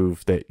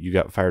prove that you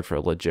got fired for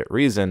a legit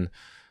reason,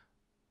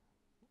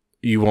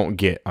 you won't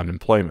get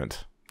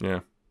unemployment. Yeah.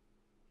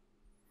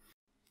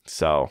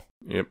 So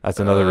that's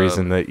another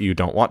reason that you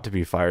don't want to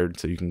be fired,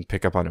 so you can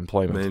pick up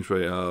unemployment.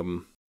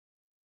 Anyway,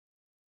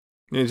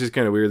 it's just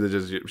kind of weird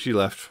that she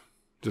left.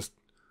 Just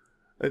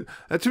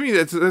to me,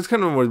 that's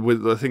kind of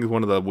what I think is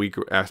one of the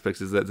weaker aspects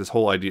is that this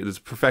whole idea, this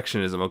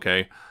perfectionism.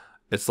 Okay,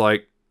 it's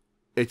like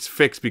it's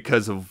fixed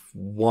because of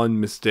one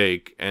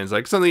mistake, and it's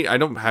like suddenly I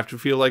don't have to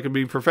feel like I'm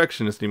being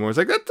perfectionist anymore. It's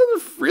like that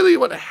doesn't really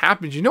what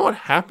happens. You know what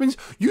happens?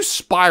 You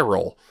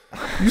spiral.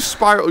 You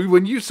spiral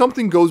when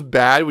something goes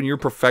bad. When you're a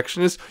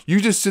perfectionist,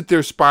 you just sit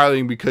there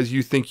spiraling because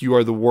you think you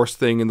are the worst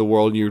thing in the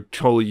world and you're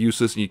totally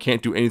useless and you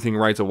can't do anything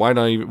right. So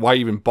why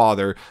even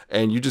bother?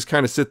 And you just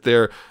kind of sit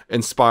there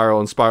and spiral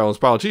and spiral and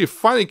spiral until you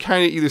finally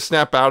kind of either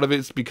snap out of it.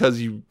 It's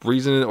because you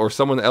reason it or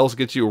someone else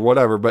gets you or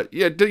whatever. But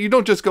yeah, you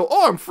don't just go,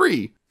 oh, I'm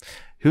free.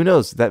 Who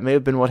knows? That may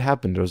have been what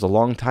happened. There was a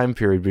long time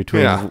period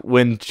between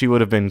when she would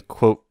have been,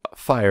 quote,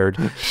 fired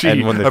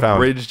and when they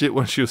abridged it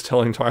when she was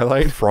telling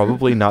Twilight.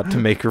 Probably not to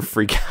make her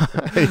freak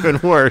out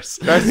even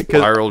worse. I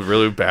spiraled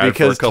really bad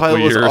for a couple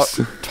years.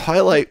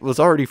 Twilight was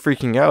already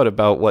freaking out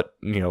about what,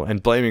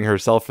 and blaming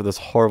herself for this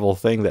horrible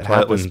thing that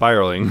happened. Was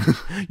spiraling.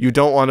 You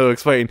don't want to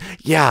explain,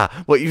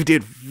 what you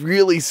did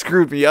really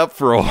screwed me up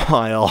for a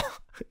while.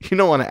 You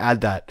don't want to add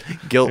that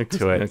guilt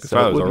to it. So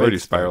Twilight was already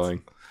spiraling.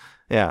 Sense.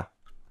 Yeah.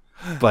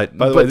 But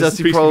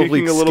Dusty probably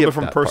speaking a little bit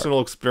from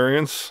personal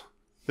experience.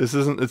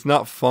 It's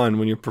not fun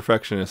when you're a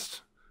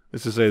perfectionist.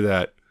 Let's just say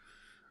that.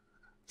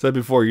 Said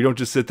before, you don't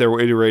just sit there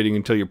iterating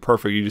until you're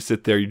perfect. You just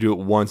sit there, you do it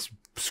once,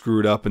 screw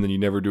it up, and then you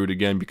never do it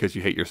again because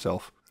you hate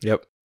yourself.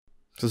 Yep.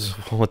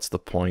 What's the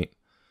point?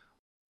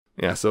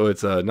 Yeah, so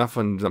it's not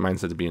fun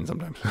mindset to be in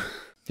sometimes.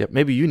 Yep,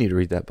 maybe you need to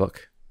read that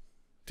book.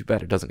 Too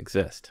bad it doesn't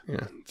exist.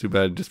 Yeah, too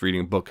bad just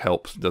reading a book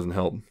helps. It doesn't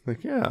help.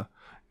 Like, yeah.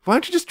 Why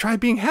don't you just try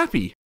being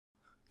happy?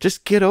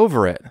 Just get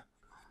over it.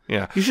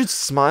 Yeah. You should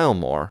smile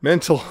more.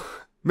 Mental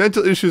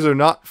issues are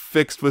not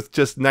fixed with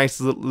just nice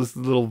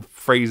little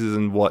phrases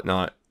and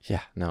whatnot.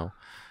 Yeah, no.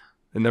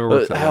 It never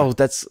works that way.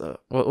 That's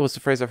what was the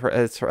phrase I've heard?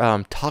 It's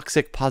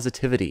toxic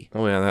positivity.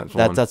 Oh yeah,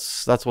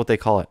 that's what they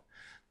call it.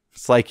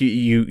 It's like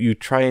you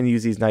try and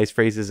use these nice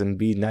phrases and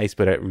be nice,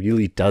 but it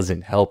really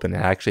doesn't help, and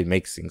it actually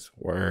makes things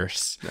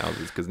worse.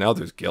 Because now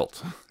there's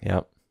guilt.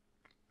 Yep.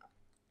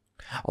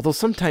 Although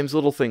sometimes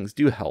little things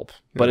do help,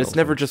 but it's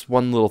never just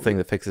one little thing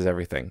that fixes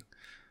everything.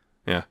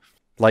 Yeah.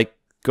 Like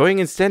going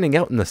and standing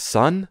out in the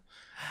sun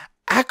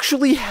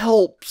actually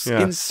helps.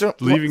 Yeah.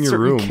 Leaving your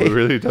room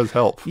really does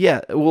help.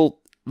 Yeah. Well,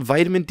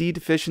 vitamin D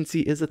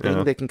deficiency is a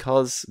thing that can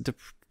cause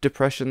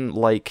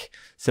depression-like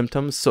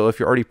symptoms. So if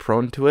you're already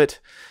prone to it,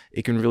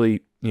 it can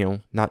really,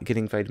 not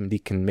getting vitamin D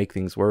can make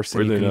things worse.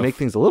 And you can make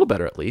things a little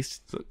better at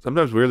least.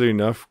 Sometimes, weirdly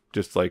enough,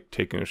 just like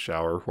taking a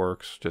shower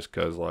works. Just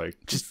because, like,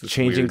 just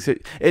changing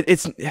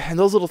it's and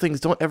those little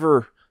things don't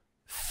ever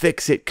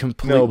fix it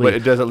completely. No, but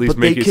it does at least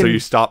make it so you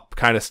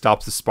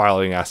stops the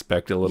spiraling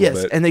aspect a little bit.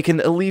 Yes, and they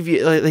can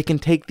alleviate. They can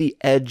take the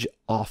edge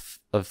off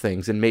of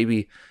things and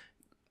maybe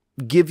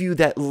give you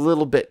that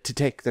little bit to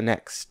take the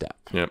next step.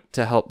 Yep.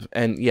 To help.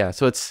 And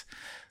so it's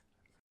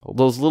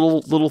those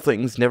little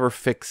things never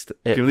fixed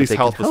it. At least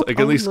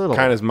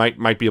kind of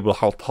might be able to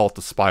halt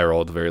the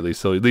spiral at the very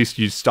least. So at least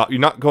you stop. You're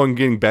not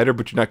getting better,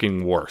 but you're not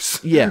getting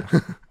worse. Yeah.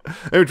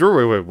 I mean,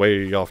 we're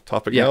way off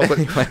topic now, but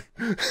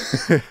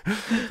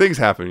things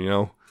happen,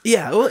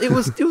 Yeah, well, it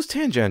was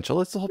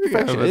tangential. It's the whole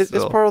perfection. It's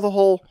part of the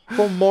whole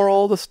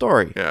moral of the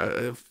story.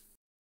 Yeah.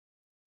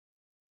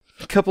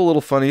 A couple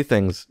little funny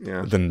things.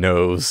 Yeah. The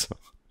nose.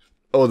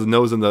 Oh, the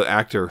nose and the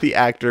actor. The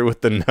actor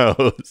with the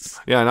nose.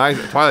 Yeah,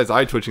 and Twilight's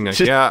eye twitching. I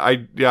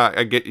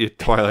get you,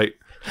 Twilight.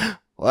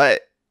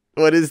 What?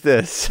 What is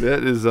this?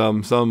 That is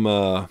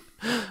some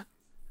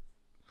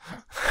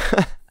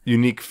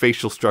unique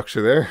facial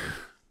structure there.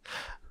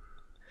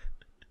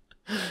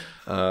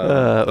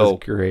 That was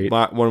great.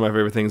 One of my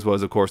favorite things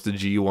was, of course, the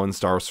G1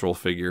 Star Swirl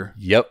figure.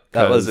 Yep,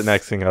 that was the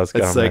next thing I was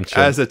going to mention.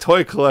 As a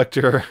toy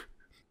collector,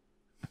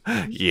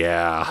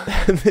 yeah.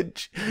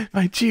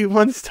 My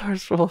G1 Star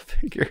Swirl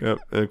figure. Yep,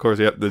 and of course,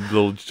 the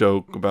little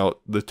joke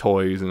about the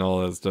toys and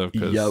all that stuff.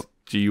 Yep.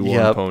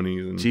 G1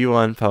 ponies. And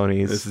G1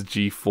 ponies. This is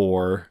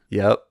G4.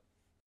 Yep.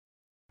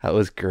 That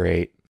was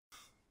great.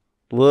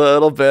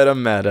 Little bit of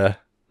meta.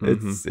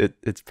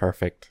 It's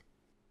perfect.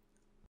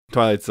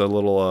 Twilight's a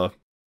little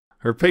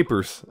her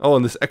papers. Oh,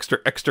 and this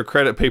extra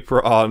credit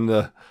paper on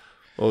the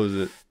what was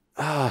it?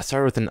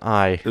 Started with an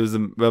I. It was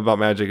about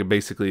magic and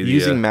basically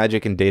using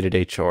magic in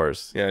day-to-day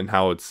chores. Yeah, and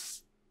how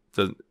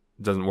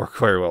doesn't work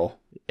very well.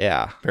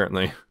 Yeah.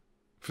 Apparently,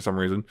 for some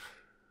reason.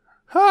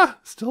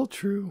 Still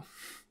true.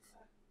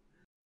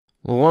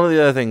 Well, one of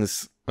the other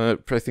things, I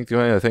think the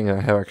only other thing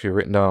I have actually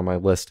written down on my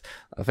list,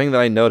 a thing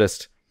that I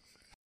noticed,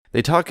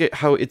 they talk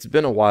how it's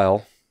been a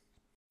while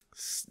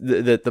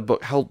that the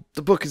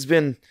book has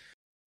been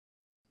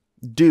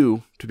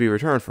due to be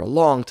returned for a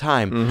long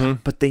time,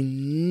 but they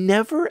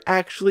never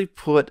actually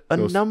put a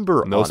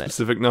number on it. No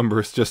specific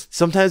numbers, just...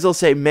 Sometimes they'll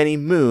say many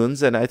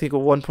moons, and I think at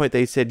one point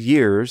they said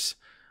years,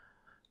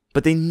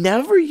 but they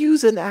never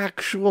use an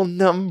actual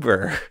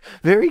number.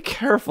 Very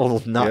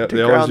careful not to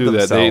ground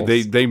themselves. They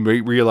always do that. They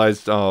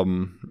realized,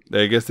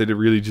 I guess they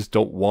really just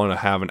don't want to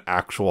have an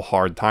actual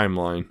hard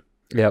timeline.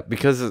 Yeah,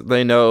 because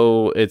they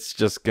know it's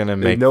just going to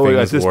make things worse.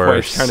 At this point,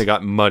 it's kind of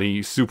got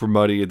muddy, super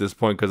muddy at this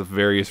point because of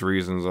various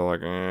reasons. They're like,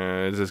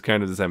 it's just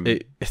kind of this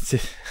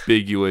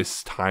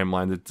ambiguous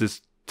timeline. That this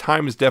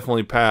time has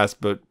definitely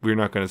passed, but we're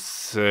not going to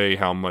say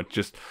how much.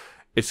 Just,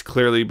 it's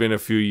clearly been a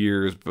few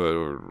years, but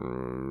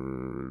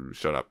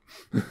shut up.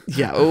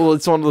 Yeah, well,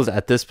 it's one of those,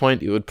 at this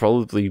point, it would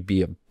probably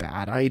be a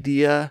bad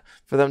idea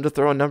for them to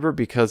throw a number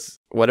because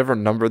whatever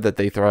number that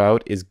they throw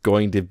out is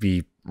going to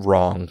be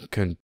wrong.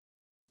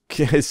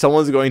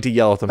 Someone's going to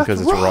yell at them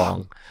because it's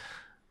wrong.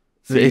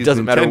 See, it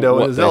doesn't matter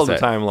what the Zelda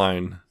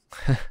timeline.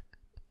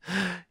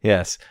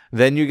 Yes.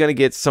 Then you're going to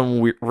get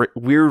some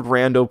weird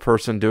rando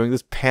person doing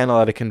this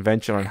panel at a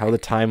convention on how the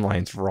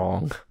timeline's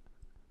wrong.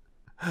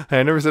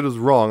 I never said it was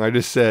wrong. I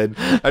just said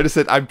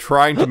I'm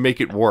trying to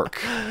make it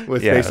work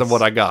based on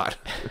what I got.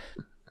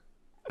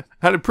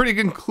 Had a pretty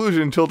good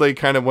conclusion until they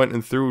kind of went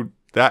and threw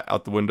that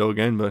out the window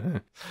again. But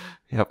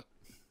yep.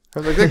 I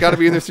was like, they got to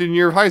be in their senior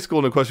year of high school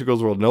in the Question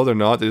Girls world. No, they're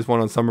not. They just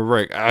went on summer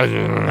break. I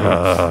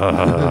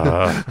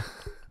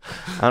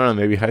don't know.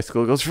 Maybe high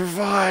school goes for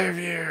 5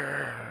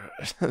 years.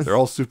 They're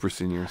all super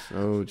seniors.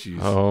 Oh,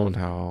 jeez. Oh,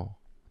 no.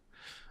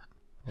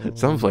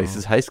 Some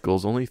places, high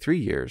school's only 3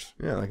 years.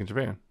 Yeah, like in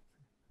Japan.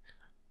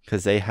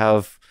 Because they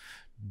have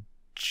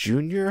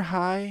junior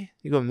high.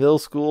 You go middle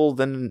school,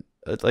 then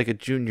like a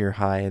junior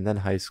high, and then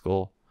high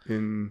school.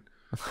 In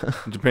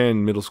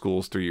Japan, middle school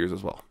is 3 years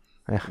as well.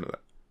 Yeah. I know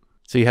that.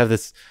 So you have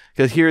this,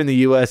 because here in the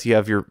U.S. you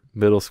have your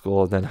middle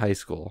school and then high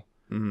school.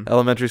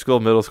 Elementary school,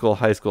 middle school,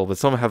 high school. But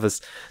some have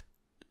this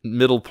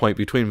middle point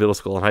between middle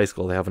school and high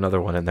school. They have another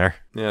one in there.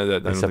 Yeah, I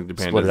don't think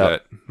Japan does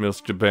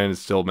that. Japan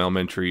is still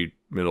elementary,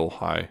 middle,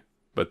 high.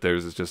 But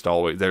theirs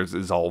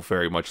is all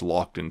very much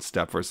locked in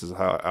step versus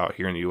how out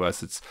here in the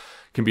U.S. it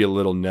can be a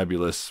little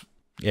nebulous.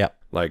 Yeah.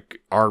 Like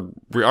our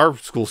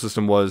school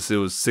system was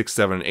 6,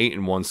 7, and 8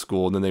 in one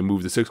school, and then they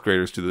moved the 6th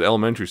graders to the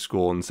elementary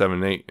school in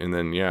 7 and 8, and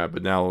then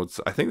but now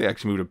I think they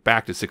actually moved it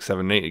back to 6, 7,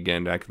 and 8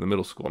 again, back to the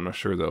middle school. I'm not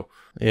sure though.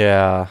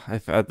 Yeah,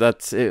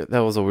 that's it.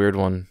 That was a weird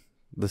one.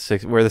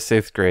 Where the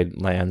 6th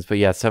grade lands, but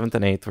yeah, 7th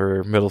and 8th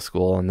were middle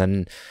school, and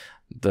then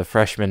the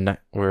freshmen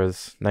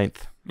was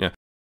 9th. Yeah.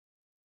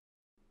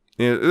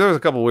 Yeah, there was a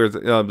couple weird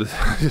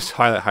just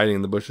hiding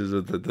in the bushes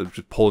with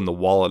just pulling the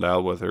wallet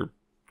out with her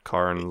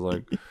car, and it was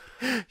like.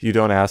 You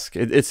don't ask.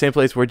 It's the same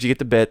place. Where'd you get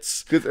the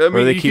bits? I mean,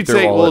 where they keep their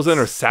wallets. Well, it was in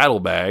her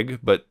saddlebag,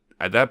 but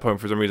at that point,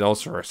 for some reason,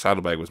 also her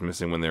saddlebag was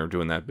missing when they were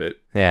doing that bit.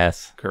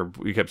 Yes.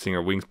 We kept seeing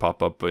her wings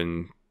pop up,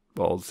 and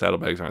the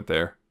saddlebags aren't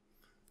there.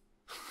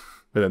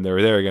 But then they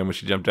were there again when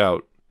she jumped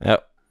out.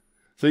 Yep.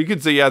 So you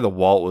could say, yeah, the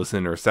wallet was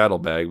in her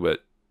saddlebag,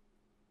 but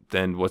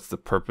then what's the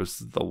purpose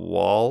of the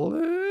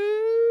wallet?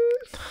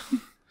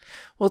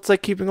 Well, it's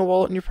like keeping a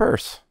wallet in your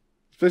purse.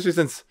 Especially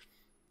since,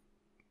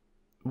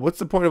 what's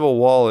the point of a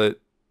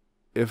wallet?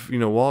 If,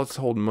 wallets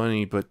hold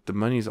money, but the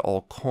money's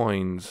all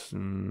coins.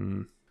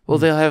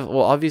 Well,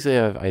 obviously they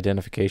have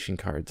identification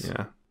cards.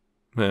 Yeah.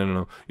 I don't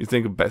know. You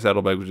think a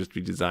saddlebag would just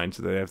be designed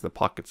so they have the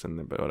pockets in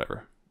there, but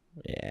whatever.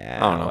 Yeah.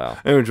 I don't know. Well.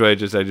 Anyway, I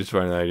just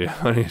find that idea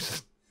funny.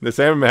 The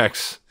Sam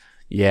Max.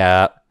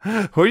 Yeah.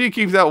 Where do you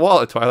keep that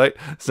wallet, Twilight?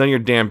 It's none of your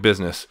damn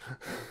business.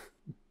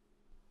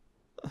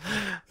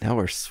 Now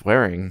we're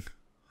swearing.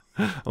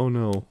 Oh,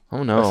 no.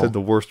 Oh, no. I said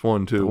the worst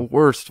one, too. The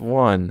worst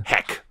one.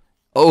 Heck.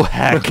 Oh,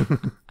 heck.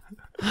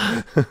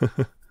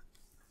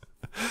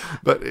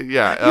 But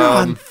yeah,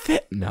 you're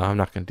unfit. No, I'm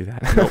not gonna do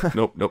that.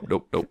 Nope.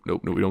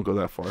 We don't go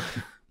that far.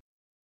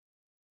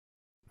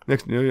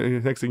 Next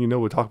thing you know,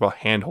 we'll talk about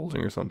hand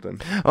holding or something.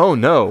 Oh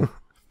no,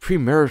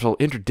 premarital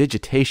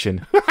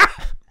interdigitation.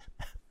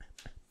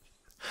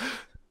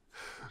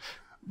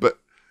 But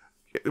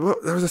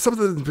there was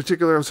something in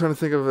particular I was trying to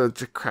think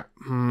of. Crap.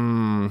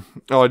 Oh,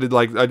 I did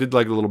like a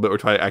little bit where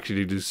Twilight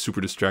actually was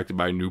super distracted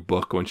by a new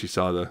book when she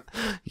saw the.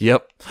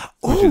 Yep.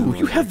 Oh,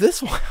 you have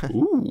this one.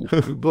 Ooh,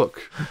 new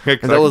book.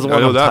 And that was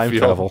one on time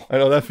travel. I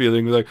know that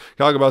feeling. Like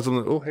talk about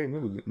something. Oh, hey,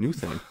 new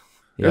thing. Yep.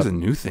 There's a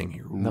new thing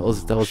here. Ooh,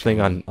 that was thing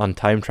on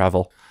time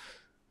travel.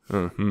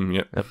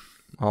 Yep.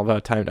 All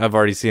about time. I've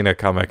already seen a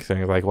comic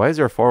saying like, why is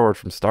there a forward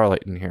from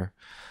Starlight in here?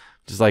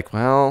 Just like,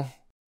 well.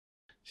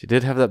 She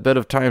did have that bit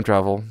of time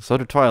travel. So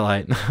did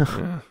Twilight.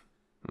 Yeah.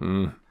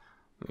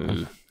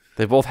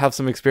 They both have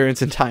some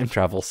experience in time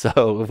travel,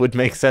 so it would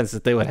make sense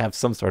that they would have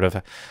some sort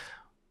of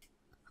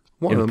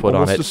One of them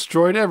almost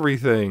destroyed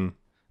everything.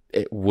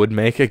 It would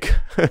make a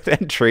good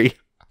entry.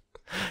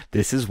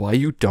 This is why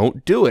you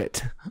don't do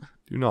it.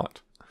 Do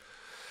not.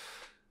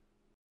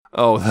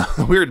 Oh,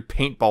 the weird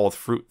paintball with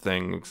fruit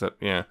thing.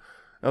 Except, yeah.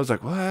 I was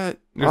like, what?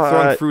 They're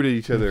throwing fruit at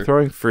each other.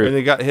 Throwing fruit. And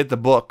they got hit the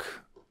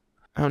book.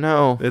 Oh,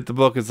 no. Hit the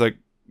book. It's like,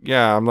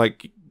 yeah, I'm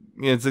like,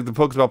 yeah, it's like the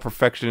book's about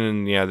perfection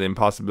and, yeah, the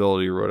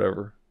impossibility or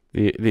whatever.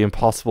 The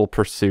impossible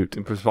pursuit. The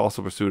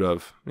impossible pursuit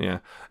of, yeah.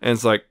 And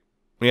it's like,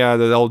 yeah,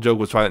 the old joke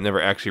was Twilight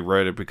never actually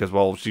read it because,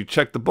 well, she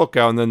checked the book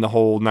out and then the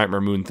whole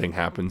Nightmare Moon thing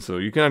happened. So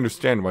you can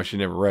understand why she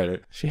never read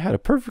it. She had a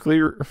perfectly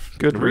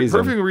good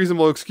reason. Perfectly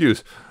reasonable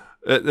excuse.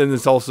 And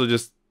it's also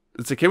just,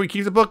 it's like, can we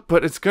keep the book?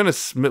 But it's going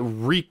to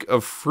reek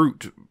of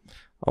fruit.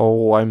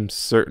 Oh, I'm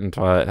certain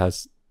Twilight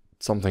has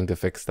something to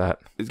fix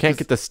that. Can't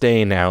get the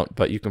stain out,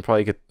 but you can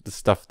probably get the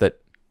stuff that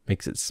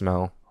makes it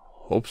smell.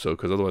 Hope so,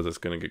 because otherwise it's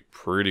going to get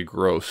pretty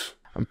gross.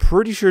 I'm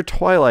pretty sure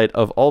Twilight,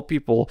 of all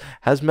people,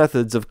 has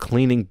methods of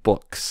cleaning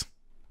books.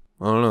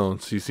 I don't know.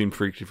 She seemed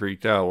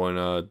freaked out when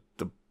the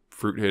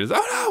fruit hit his.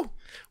 Oh, no!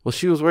 Well,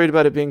 she was worried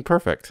about it being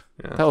perfect.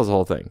 Yeah. That was the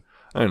whole thing.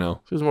 I know.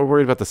 She was more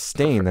worried about the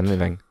stain than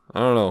anything. I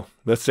don't know.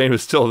 That stain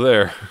was still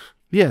there.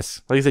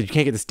 Yes. Like I said, you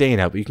can't get the stain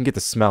out, but you can get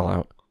the smell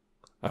out.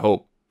 I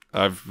hope.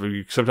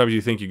 Sometimes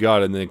you think you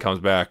got it, and then it comes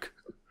back.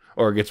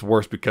 Or it gets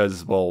worse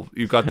because, well,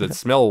 you've got the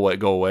smell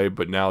go away,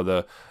 but now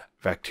the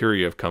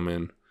bacteria have come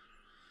in.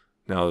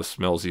 Now the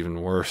smell's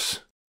even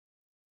worse.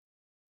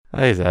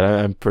 Like I said,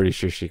 I'm pretty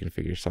sure she can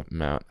figure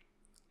something out.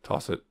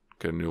 Toss it.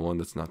 Get a new one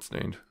that's not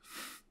stained.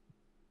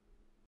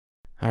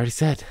 I already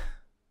said.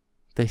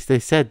 They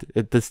said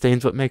the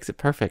stain's what makes it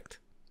perfect.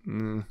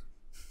 Mm.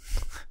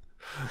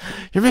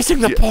 You're missing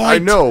the point. I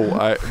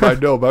know, I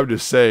know, but I'm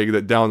just saying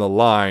that down the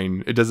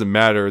line, it doesn't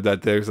matter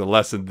that there's a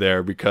lesson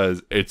there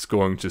because it's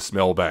going to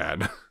smell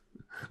bad.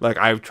 Like,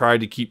 I've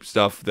tried to keep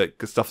stuff that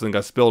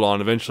got spilled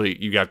on.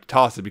 Eventually, you have to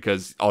toss it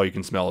because all you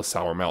can smell is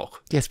sour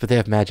milk. Yes, but they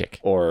have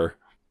magic. Or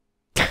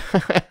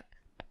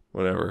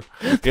whatever.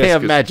 They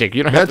have magic.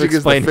 You don't have to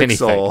explain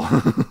anything.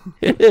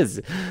 It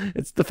is.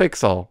 It's the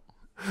fix-all.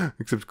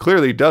 Except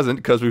clearly it doesn't,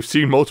 because we've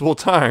seen multiple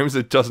times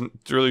it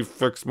doesn't really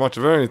fix much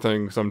of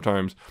anything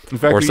sometimes. In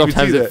fact, or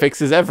sometimes it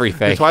fixes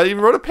everything. That's why I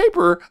even wrote a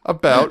paper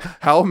about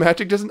how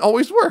magic doesn't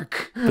always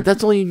work. But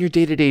that's only in your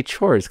day-to-day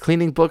chores.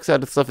 Cleaning books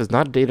out of stuff is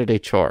not a day-to-day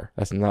chore.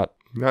 That's not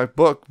a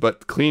book,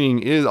 but cleaning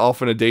is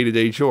often a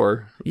day-to-day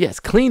chore. Yes,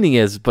 cleaning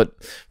is, but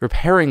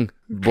repairing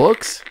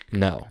books?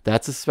 No,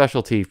 that's a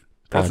specialty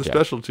project. That's a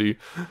specialty.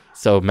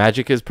 So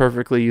magic is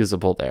perfectly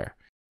usable there.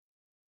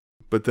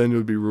 But then it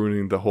would be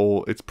ruining the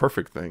whole "it's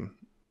perfect" thing.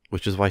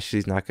 Which is why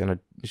she's gonna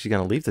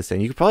leave this thing.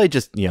 You could probably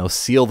just,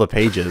 seal the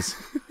pages.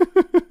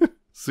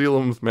 Seal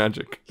them with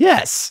magic.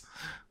 Yes.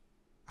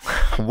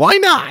 Why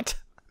not?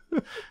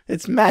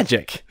 It's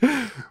magic.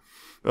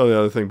 Oh, the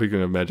other thing, speaking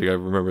of magic, I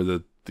remember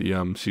that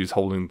she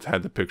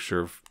had the picture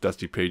of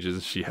dusty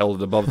pages. She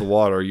held it above the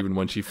water even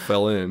when she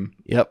fell in.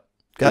 Yep.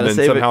 And then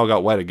somehow it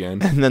got wet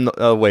again. And then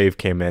a wave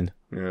came in.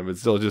 Yeah, but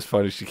still just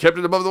funny. She kept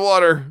it above the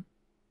water.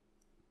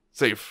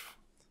 Safe.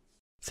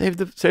 Save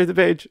the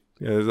page.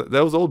 Yeah,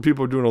 those old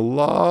people are doing a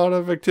lot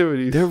of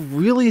activities. They're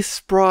really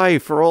spry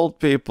for old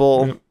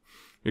people. Yep.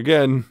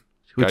 Again,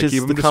 which is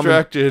keep them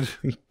distracted.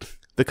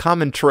 The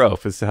common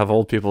trope is to have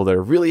old people that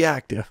are really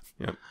active.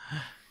 Yep.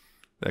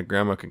 That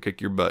grandma can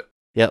kick your butt.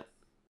 Yep.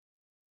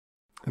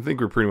 I think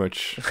we're pretty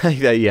much...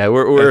 yeah,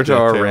 we're to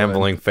our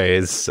rambling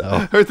phase.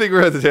 So I think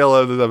we're at the tail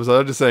end of this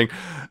episode. I'm just saying,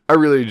 I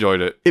really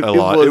enjoyed it a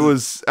lot. It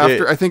was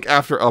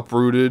after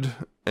Uprooted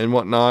and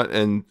whatnot,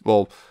 and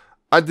well...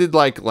 I did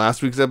like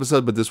last week's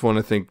episode, but this one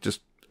I think this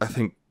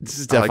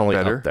is definitely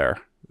better. Up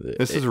there.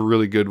 This is a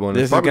really good one.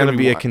 This is going to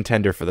be a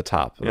contender for the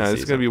top. Yeah,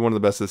 it's going to be one of the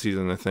best this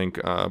season, I think,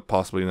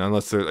 possibly.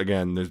 Unless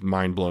there's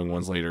mind-blowing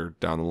ones later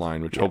down the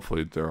line, which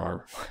hopefully there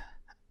are.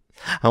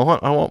 I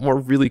want more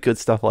really good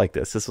stuff like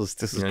this. This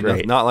is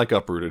great. Not like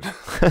Uprooted.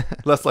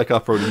 Less like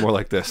Uprooted, more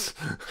like this.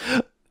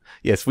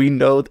 Yes, we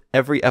know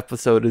every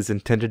episode is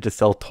intended to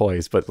sell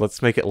toys, but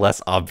let's make it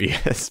less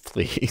obvious,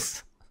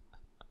 please.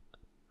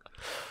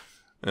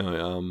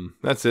 Anyway,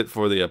 that's it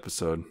for the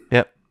episode.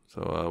 Yep.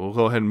 So we'll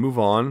go ahead and move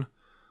on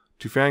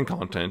to fan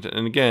content.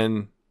 And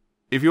again,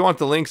 if you want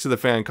the links to the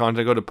fan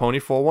content, go to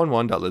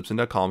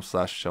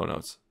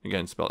pony411.libsyn.com/show-notes.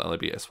 Again, spelled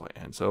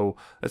LABSYN. So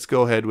let's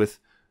go ahead with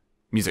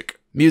music.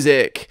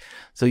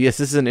 So yes,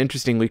 this is an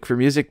interesting week for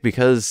music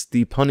because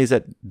the Ponies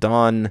at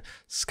Dawn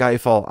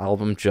Skyfall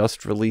album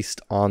just released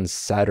on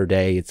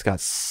Saturday. It's got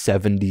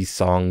 70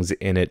 songs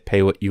in it.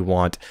 Pay what you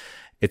want.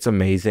 It's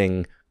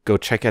amazing. Go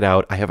check it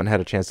out. I haven't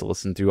had a chance to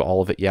listen through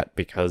all of it yet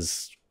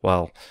because,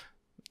 well,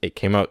 it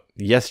came out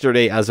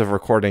yesterday as of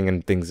recording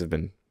and things have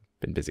been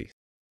busy.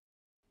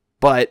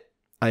 But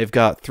I've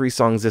got 3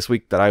 songs this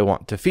week that I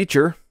want to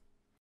feature.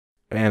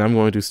 And I'm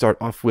going to start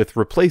off with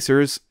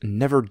Replacers'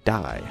 Never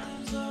Die.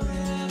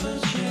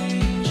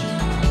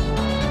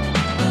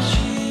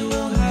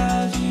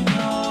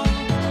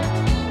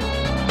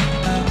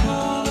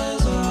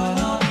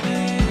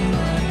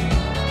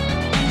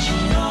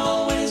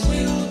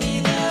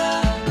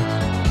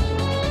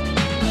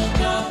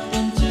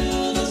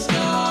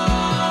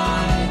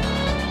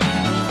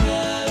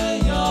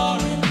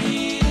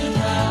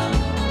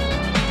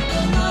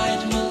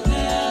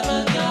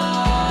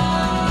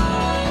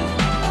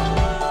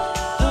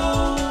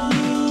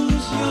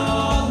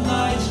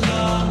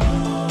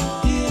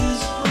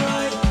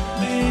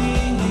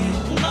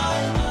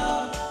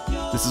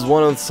 is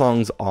one of the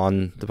songs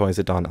on the Points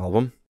at Dawn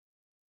album.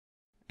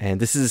 And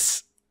this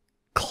is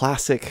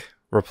classic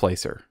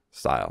Replacer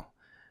style.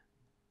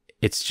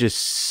 It's just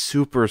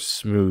super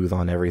smooth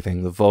on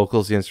everything. The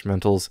vocals, the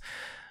instrumentals.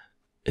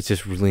 It's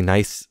just really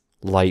nice,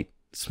 light,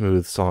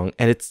 smooth song.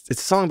 And it's a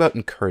song about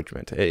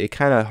encouragement. It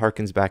kind of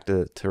harkens back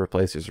to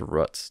Replacer's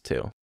roots,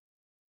 too.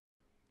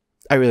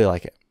 I really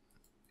like it.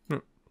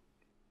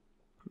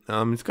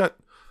 It's got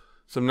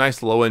some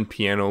nice low-end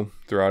piano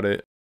throughout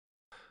it.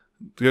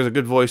 There's a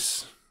good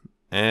voice,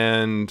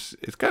 and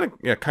it's got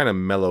a kind of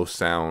mellow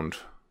sound.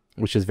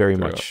 Which is very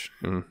much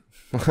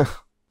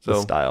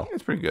the style.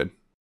 It's pretty good.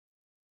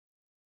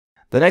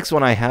 The next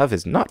one I have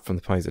is not from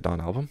the Points at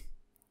Dawn album.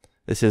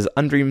 This is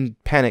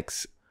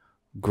UndreamedPanic's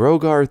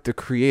Grogar the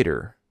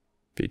Creator,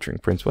 featuring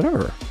Prince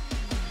Whatever.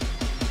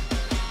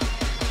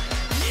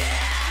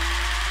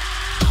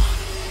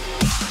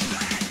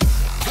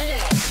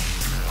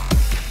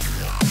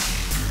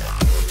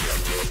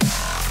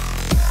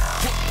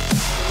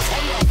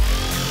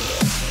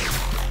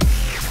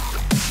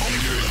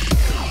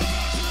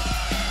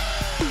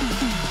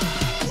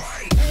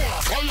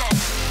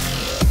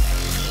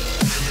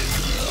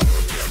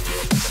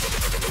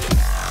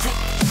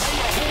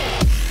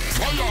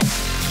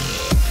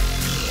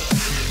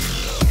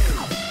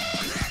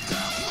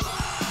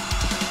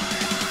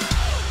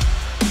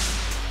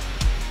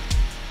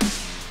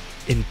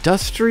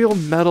 Industrial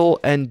metal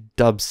and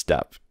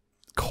dubstep.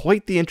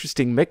 Quite the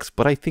interesting mix,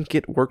 but I think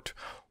it worked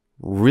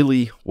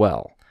really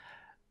well.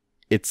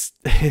 It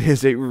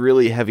is a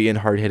really heavy and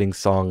hard-hitting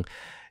song.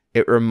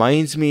 It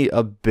reminds me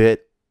a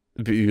bit,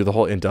 the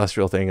whole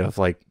industrial thing of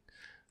like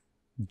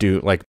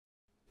Doom, like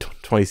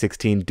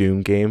 2016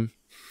 Doom game,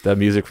 the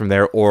music from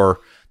there, or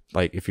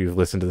like if you've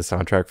listened to the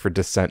soundtrack for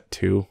Descent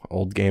 2,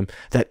 old game,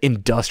 that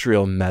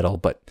industrial metal,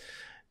 but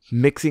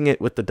mixing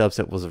it with the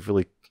dubstep was a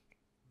really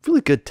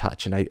good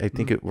touch, and I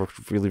think it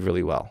worked really,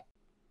 really well.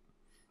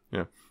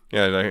 Yeah,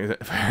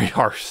 very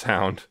harsh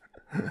sound.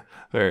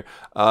 Very.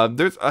 I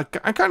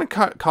kind of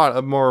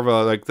caught more of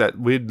a like that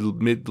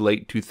mid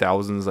late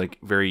 2000s like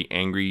very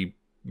angry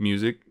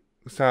music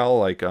style,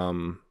 like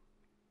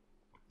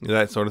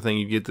that sort of thing.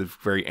 You get the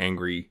very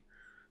angry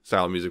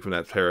style of music from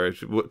that era,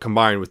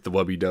 combined with the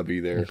wubby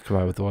dubby there.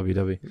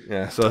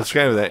 Yeah, so it's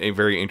kind of that a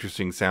very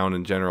interesting sound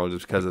in general,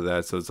 just because of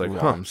that. So it's like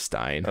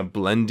Rammstein, a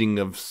blending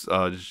of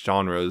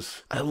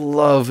genres. I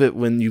love it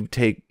when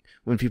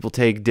people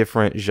take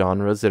different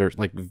genres that are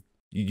like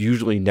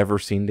usually never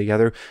seen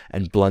together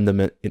and blend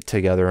them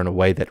together in a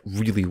way that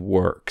really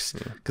works.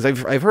 Because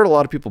I've heard a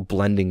lot of people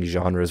blending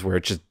genres where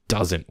it just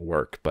doesn't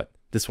work, but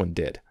this one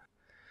did.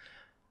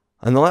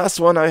 And the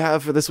last one I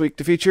have for this week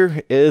to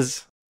feature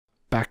is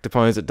back to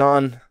Points at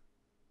Dawn,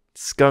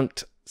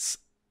 SKUNKED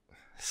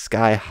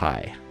Sky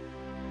High.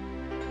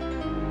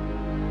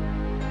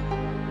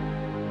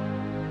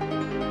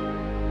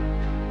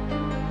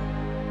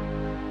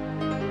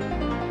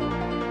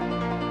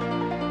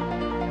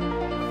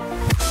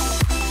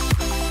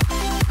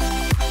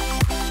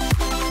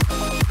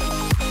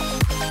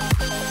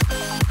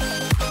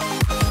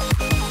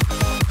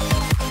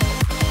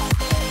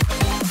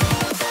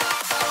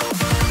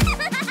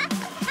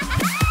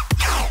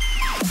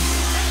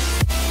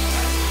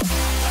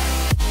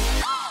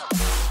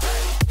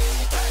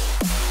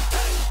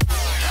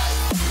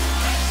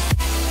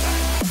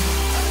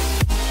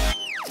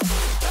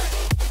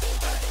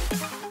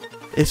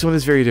 This one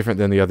is very different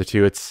than the other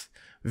two. It's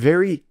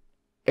very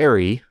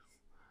airy.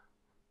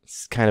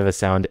 It's kind of a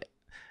sound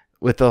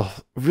with a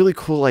really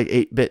cool like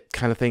 8-bit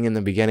kind of thing in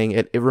the beginning.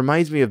 It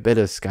reminds me a bit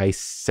of Sky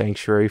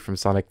Sanctuary from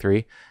Sonic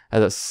 3.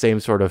 Has that same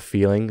sort of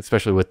feeling,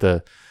 especially with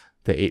the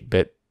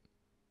 8-bit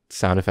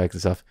sound effects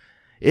and stuff.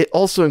 It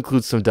also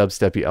includes some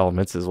dubsteppy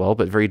elements as well,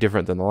 but very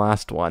different than the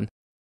last one.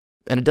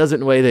 And it does it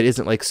in a way that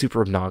isn't like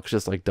super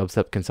obnoxious like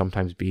dubstep can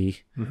sometimes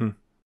be. Mm-hmm.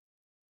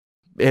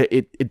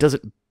 It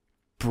doesn't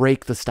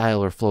break the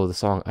style or flow of the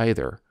song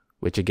either,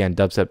 which again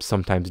dubstep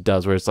sometimes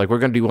does, where it's like we're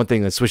going to do one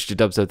thing then switch to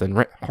dubstep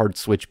then hard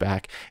switch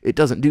back. It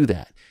doesn't do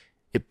that.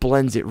 It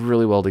blends it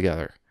really well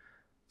together.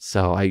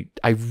 So I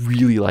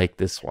really like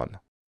this one.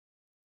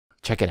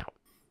 Check it out.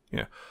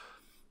 Yeah,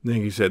 I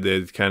think you said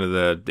that it's kind of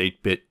the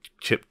 8-bit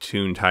chip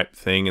tune type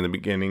thing in the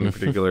beginning in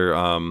particular.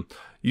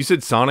 You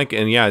said Sonic,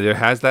 and yeah, there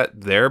has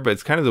that there, but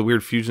it's kind of the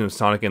weird fusion of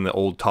Sonic and the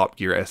old Top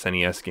Gear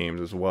SNES games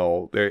as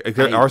well. There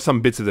are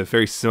some bits of it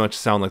very much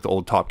sound like the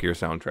old Top Gear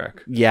soundtrack.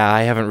 Yeah,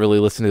 I haven't really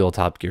listened to the old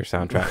Top Gear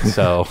soundtrack,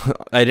 so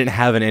I didn't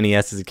have an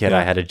NES as a kid. Yeah.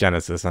 I had a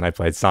Genesis, and I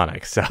played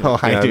Sonic, so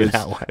I do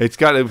that one. It's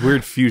got a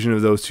weird fusion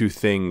of those two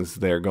things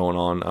there going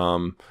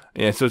on.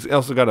 Yeah, so it's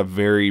also got a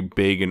very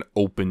big and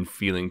open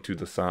feeling to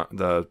the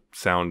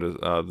sound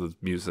of the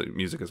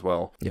music as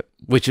well. Yep,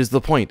 which is the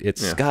point.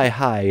 It's sky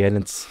high, and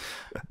it's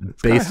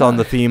based on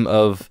the theme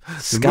of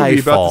Skyfall.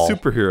 About the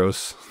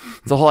superheroes.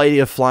 The whole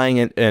idea of flying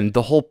and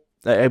the whole,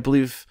 I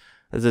believe,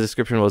 as the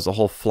description was, the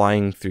whole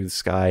flying through the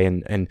sky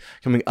and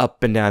coming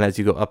up and down as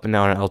you go up and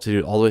down in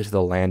altitude, all the way to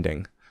the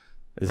landing,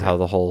 is how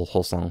the whole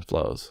song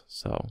flows.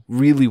 So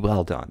really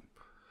well done.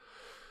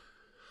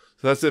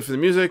 So that's it for the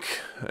music,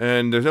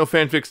 and there's no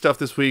fanfic stuff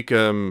this week.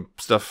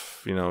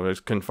 Stuff, you know, I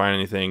just couldn't find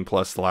anything.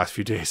 Plus, the last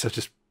few days I was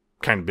just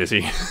kind of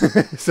busy,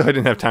 so I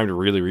didn't have time to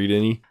really read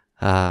any.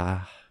 So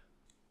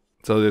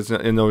there's no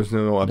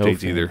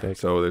updates either.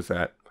 So there's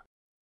that.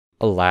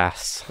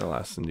 Alas,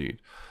 indeed.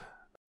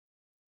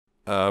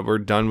 We're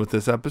done with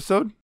this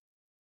episode.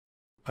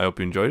 I hope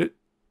you enjoyed it.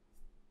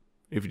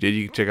 If you did,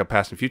 you can check out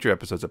past and future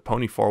episodes at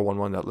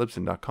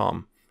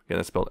pony411.libsyn.com. Again,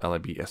 that's spelled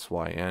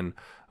Libsyn.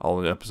 All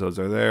the episodes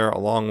are there,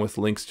 along with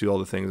links to all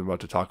the things I'm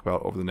about to talk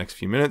about over the next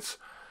few minutes.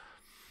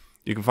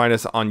 You can find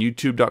us on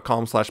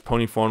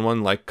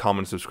youtube.com/pony411. Like,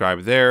 comment,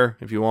 subscribe there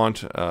if you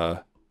want.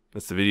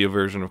 That's the video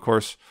version, of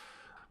course.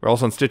 We're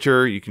also on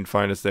Stitcher. You can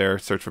find us there.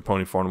 Search for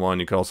Pony411.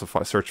 You can also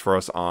search for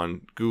us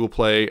on Google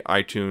Play,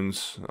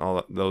 iTunes,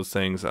 all those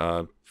things.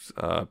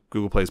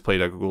 Google Play is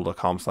played at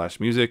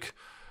google.com/music.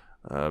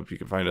 You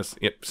can find us.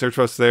 Yep, search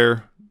for us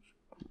there.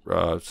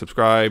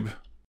 Subscribe.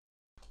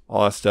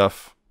 All that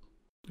stuff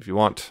if you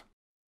want.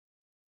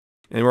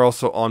 And we're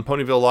also on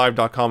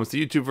ponyvillelive.com. It's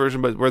the YouTube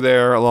version, but we're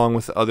there along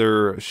with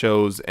other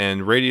shows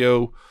and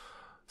radio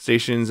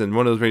stations. And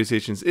one of those radio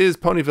stations is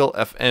Ponyville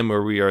FM,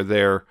 where we are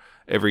there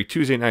every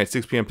Tuesday night,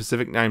 6 p.m.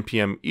 Pacific, 9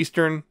 p.m.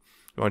 Eastern.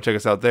 You want to check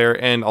us out there,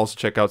 and also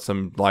check out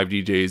some live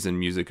DJs and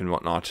music and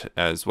whatnot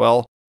as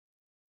well.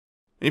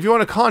 And if you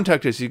want to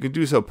contact us, you can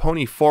do so,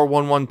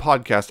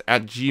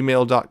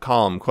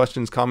 pony411podcast@gmail.com.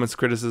 Questions, comments,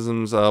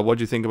 criticisms, what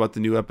do you think about the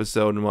new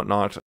episode and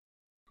whatnot.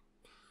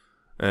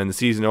 And the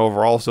season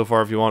overall so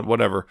far if you want,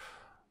 whatever.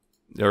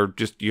 Or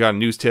just, you got a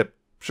news tip,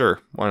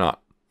 sure, why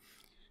not.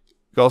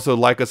 You can also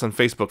like us on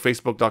Facebook,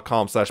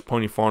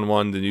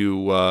 facebook.com/pony411. The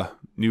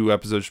new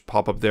episodes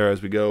pop up there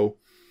as we go.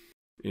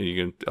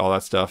 You can, all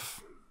that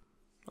stuff.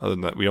 Other than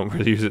that, we don't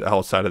really use it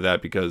outside of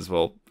that because,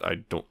 well, I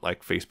don't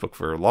like Facebook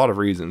for a lot of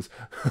reasons.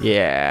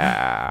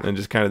 Yeah. And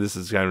just kind of, this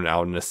is kind of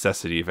out of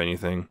necessity, if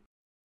anything.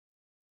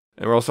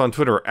 And we're also on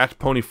Twitter,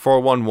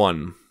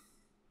 @pony411.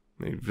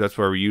 That's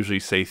where we usually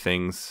say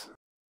things.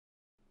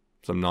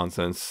 Some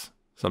nonsense.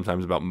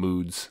 Sometimes about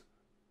moods.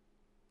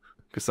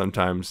 Because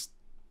sometimes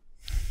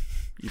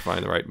you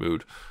find the right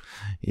mood.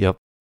 Yep.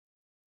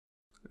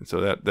 And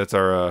so that's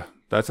our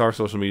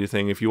social media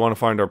thing. If you want to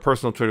find our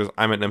personal Twitters,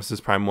 I'm at Nemesis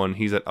Prime 1.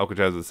 He's at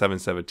Alca7raz with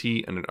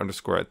 77T and an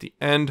underscore at the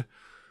end.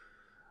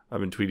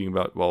 I've been tweeting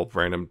about, well,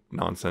 random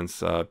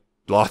nonsense.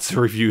 Lots of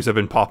reviews have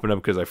been popping up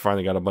because I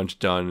finally got a bunch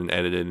done and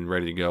edited and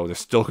ready to go. There's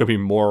still going to be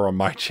more on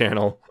my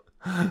channel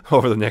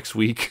over the next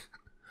week.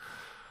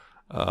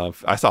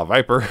 I saw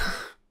Viper.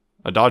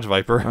 A Dodge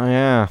Viper. Oh,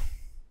 yeah.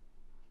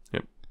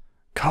 Yep.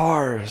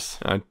 Cars.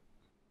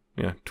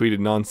 Yeah, tweeted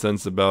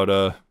nonsense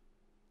about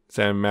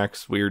Sam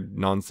Max, weird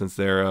nonsense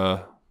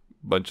there,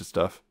 bunch of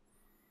stuff.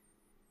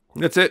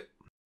 That's it.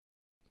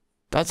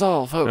 That's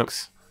all,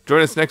 folks. Yep.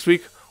 Join us next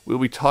week. We'll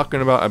be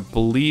talking about, I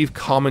believe,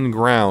 Common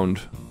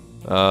Ground,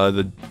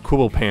 the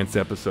Quibble Pants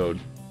episode.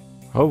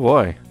 Oh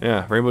boy.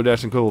 Yeah, Rainbow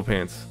Dash and Quibble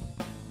Pants.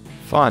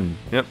 Fun.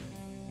 Yep.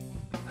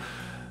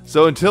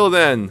 So until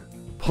then,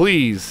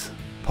 please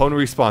pony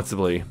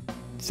responsibly.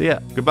 See ya.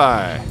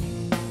 Goodbye.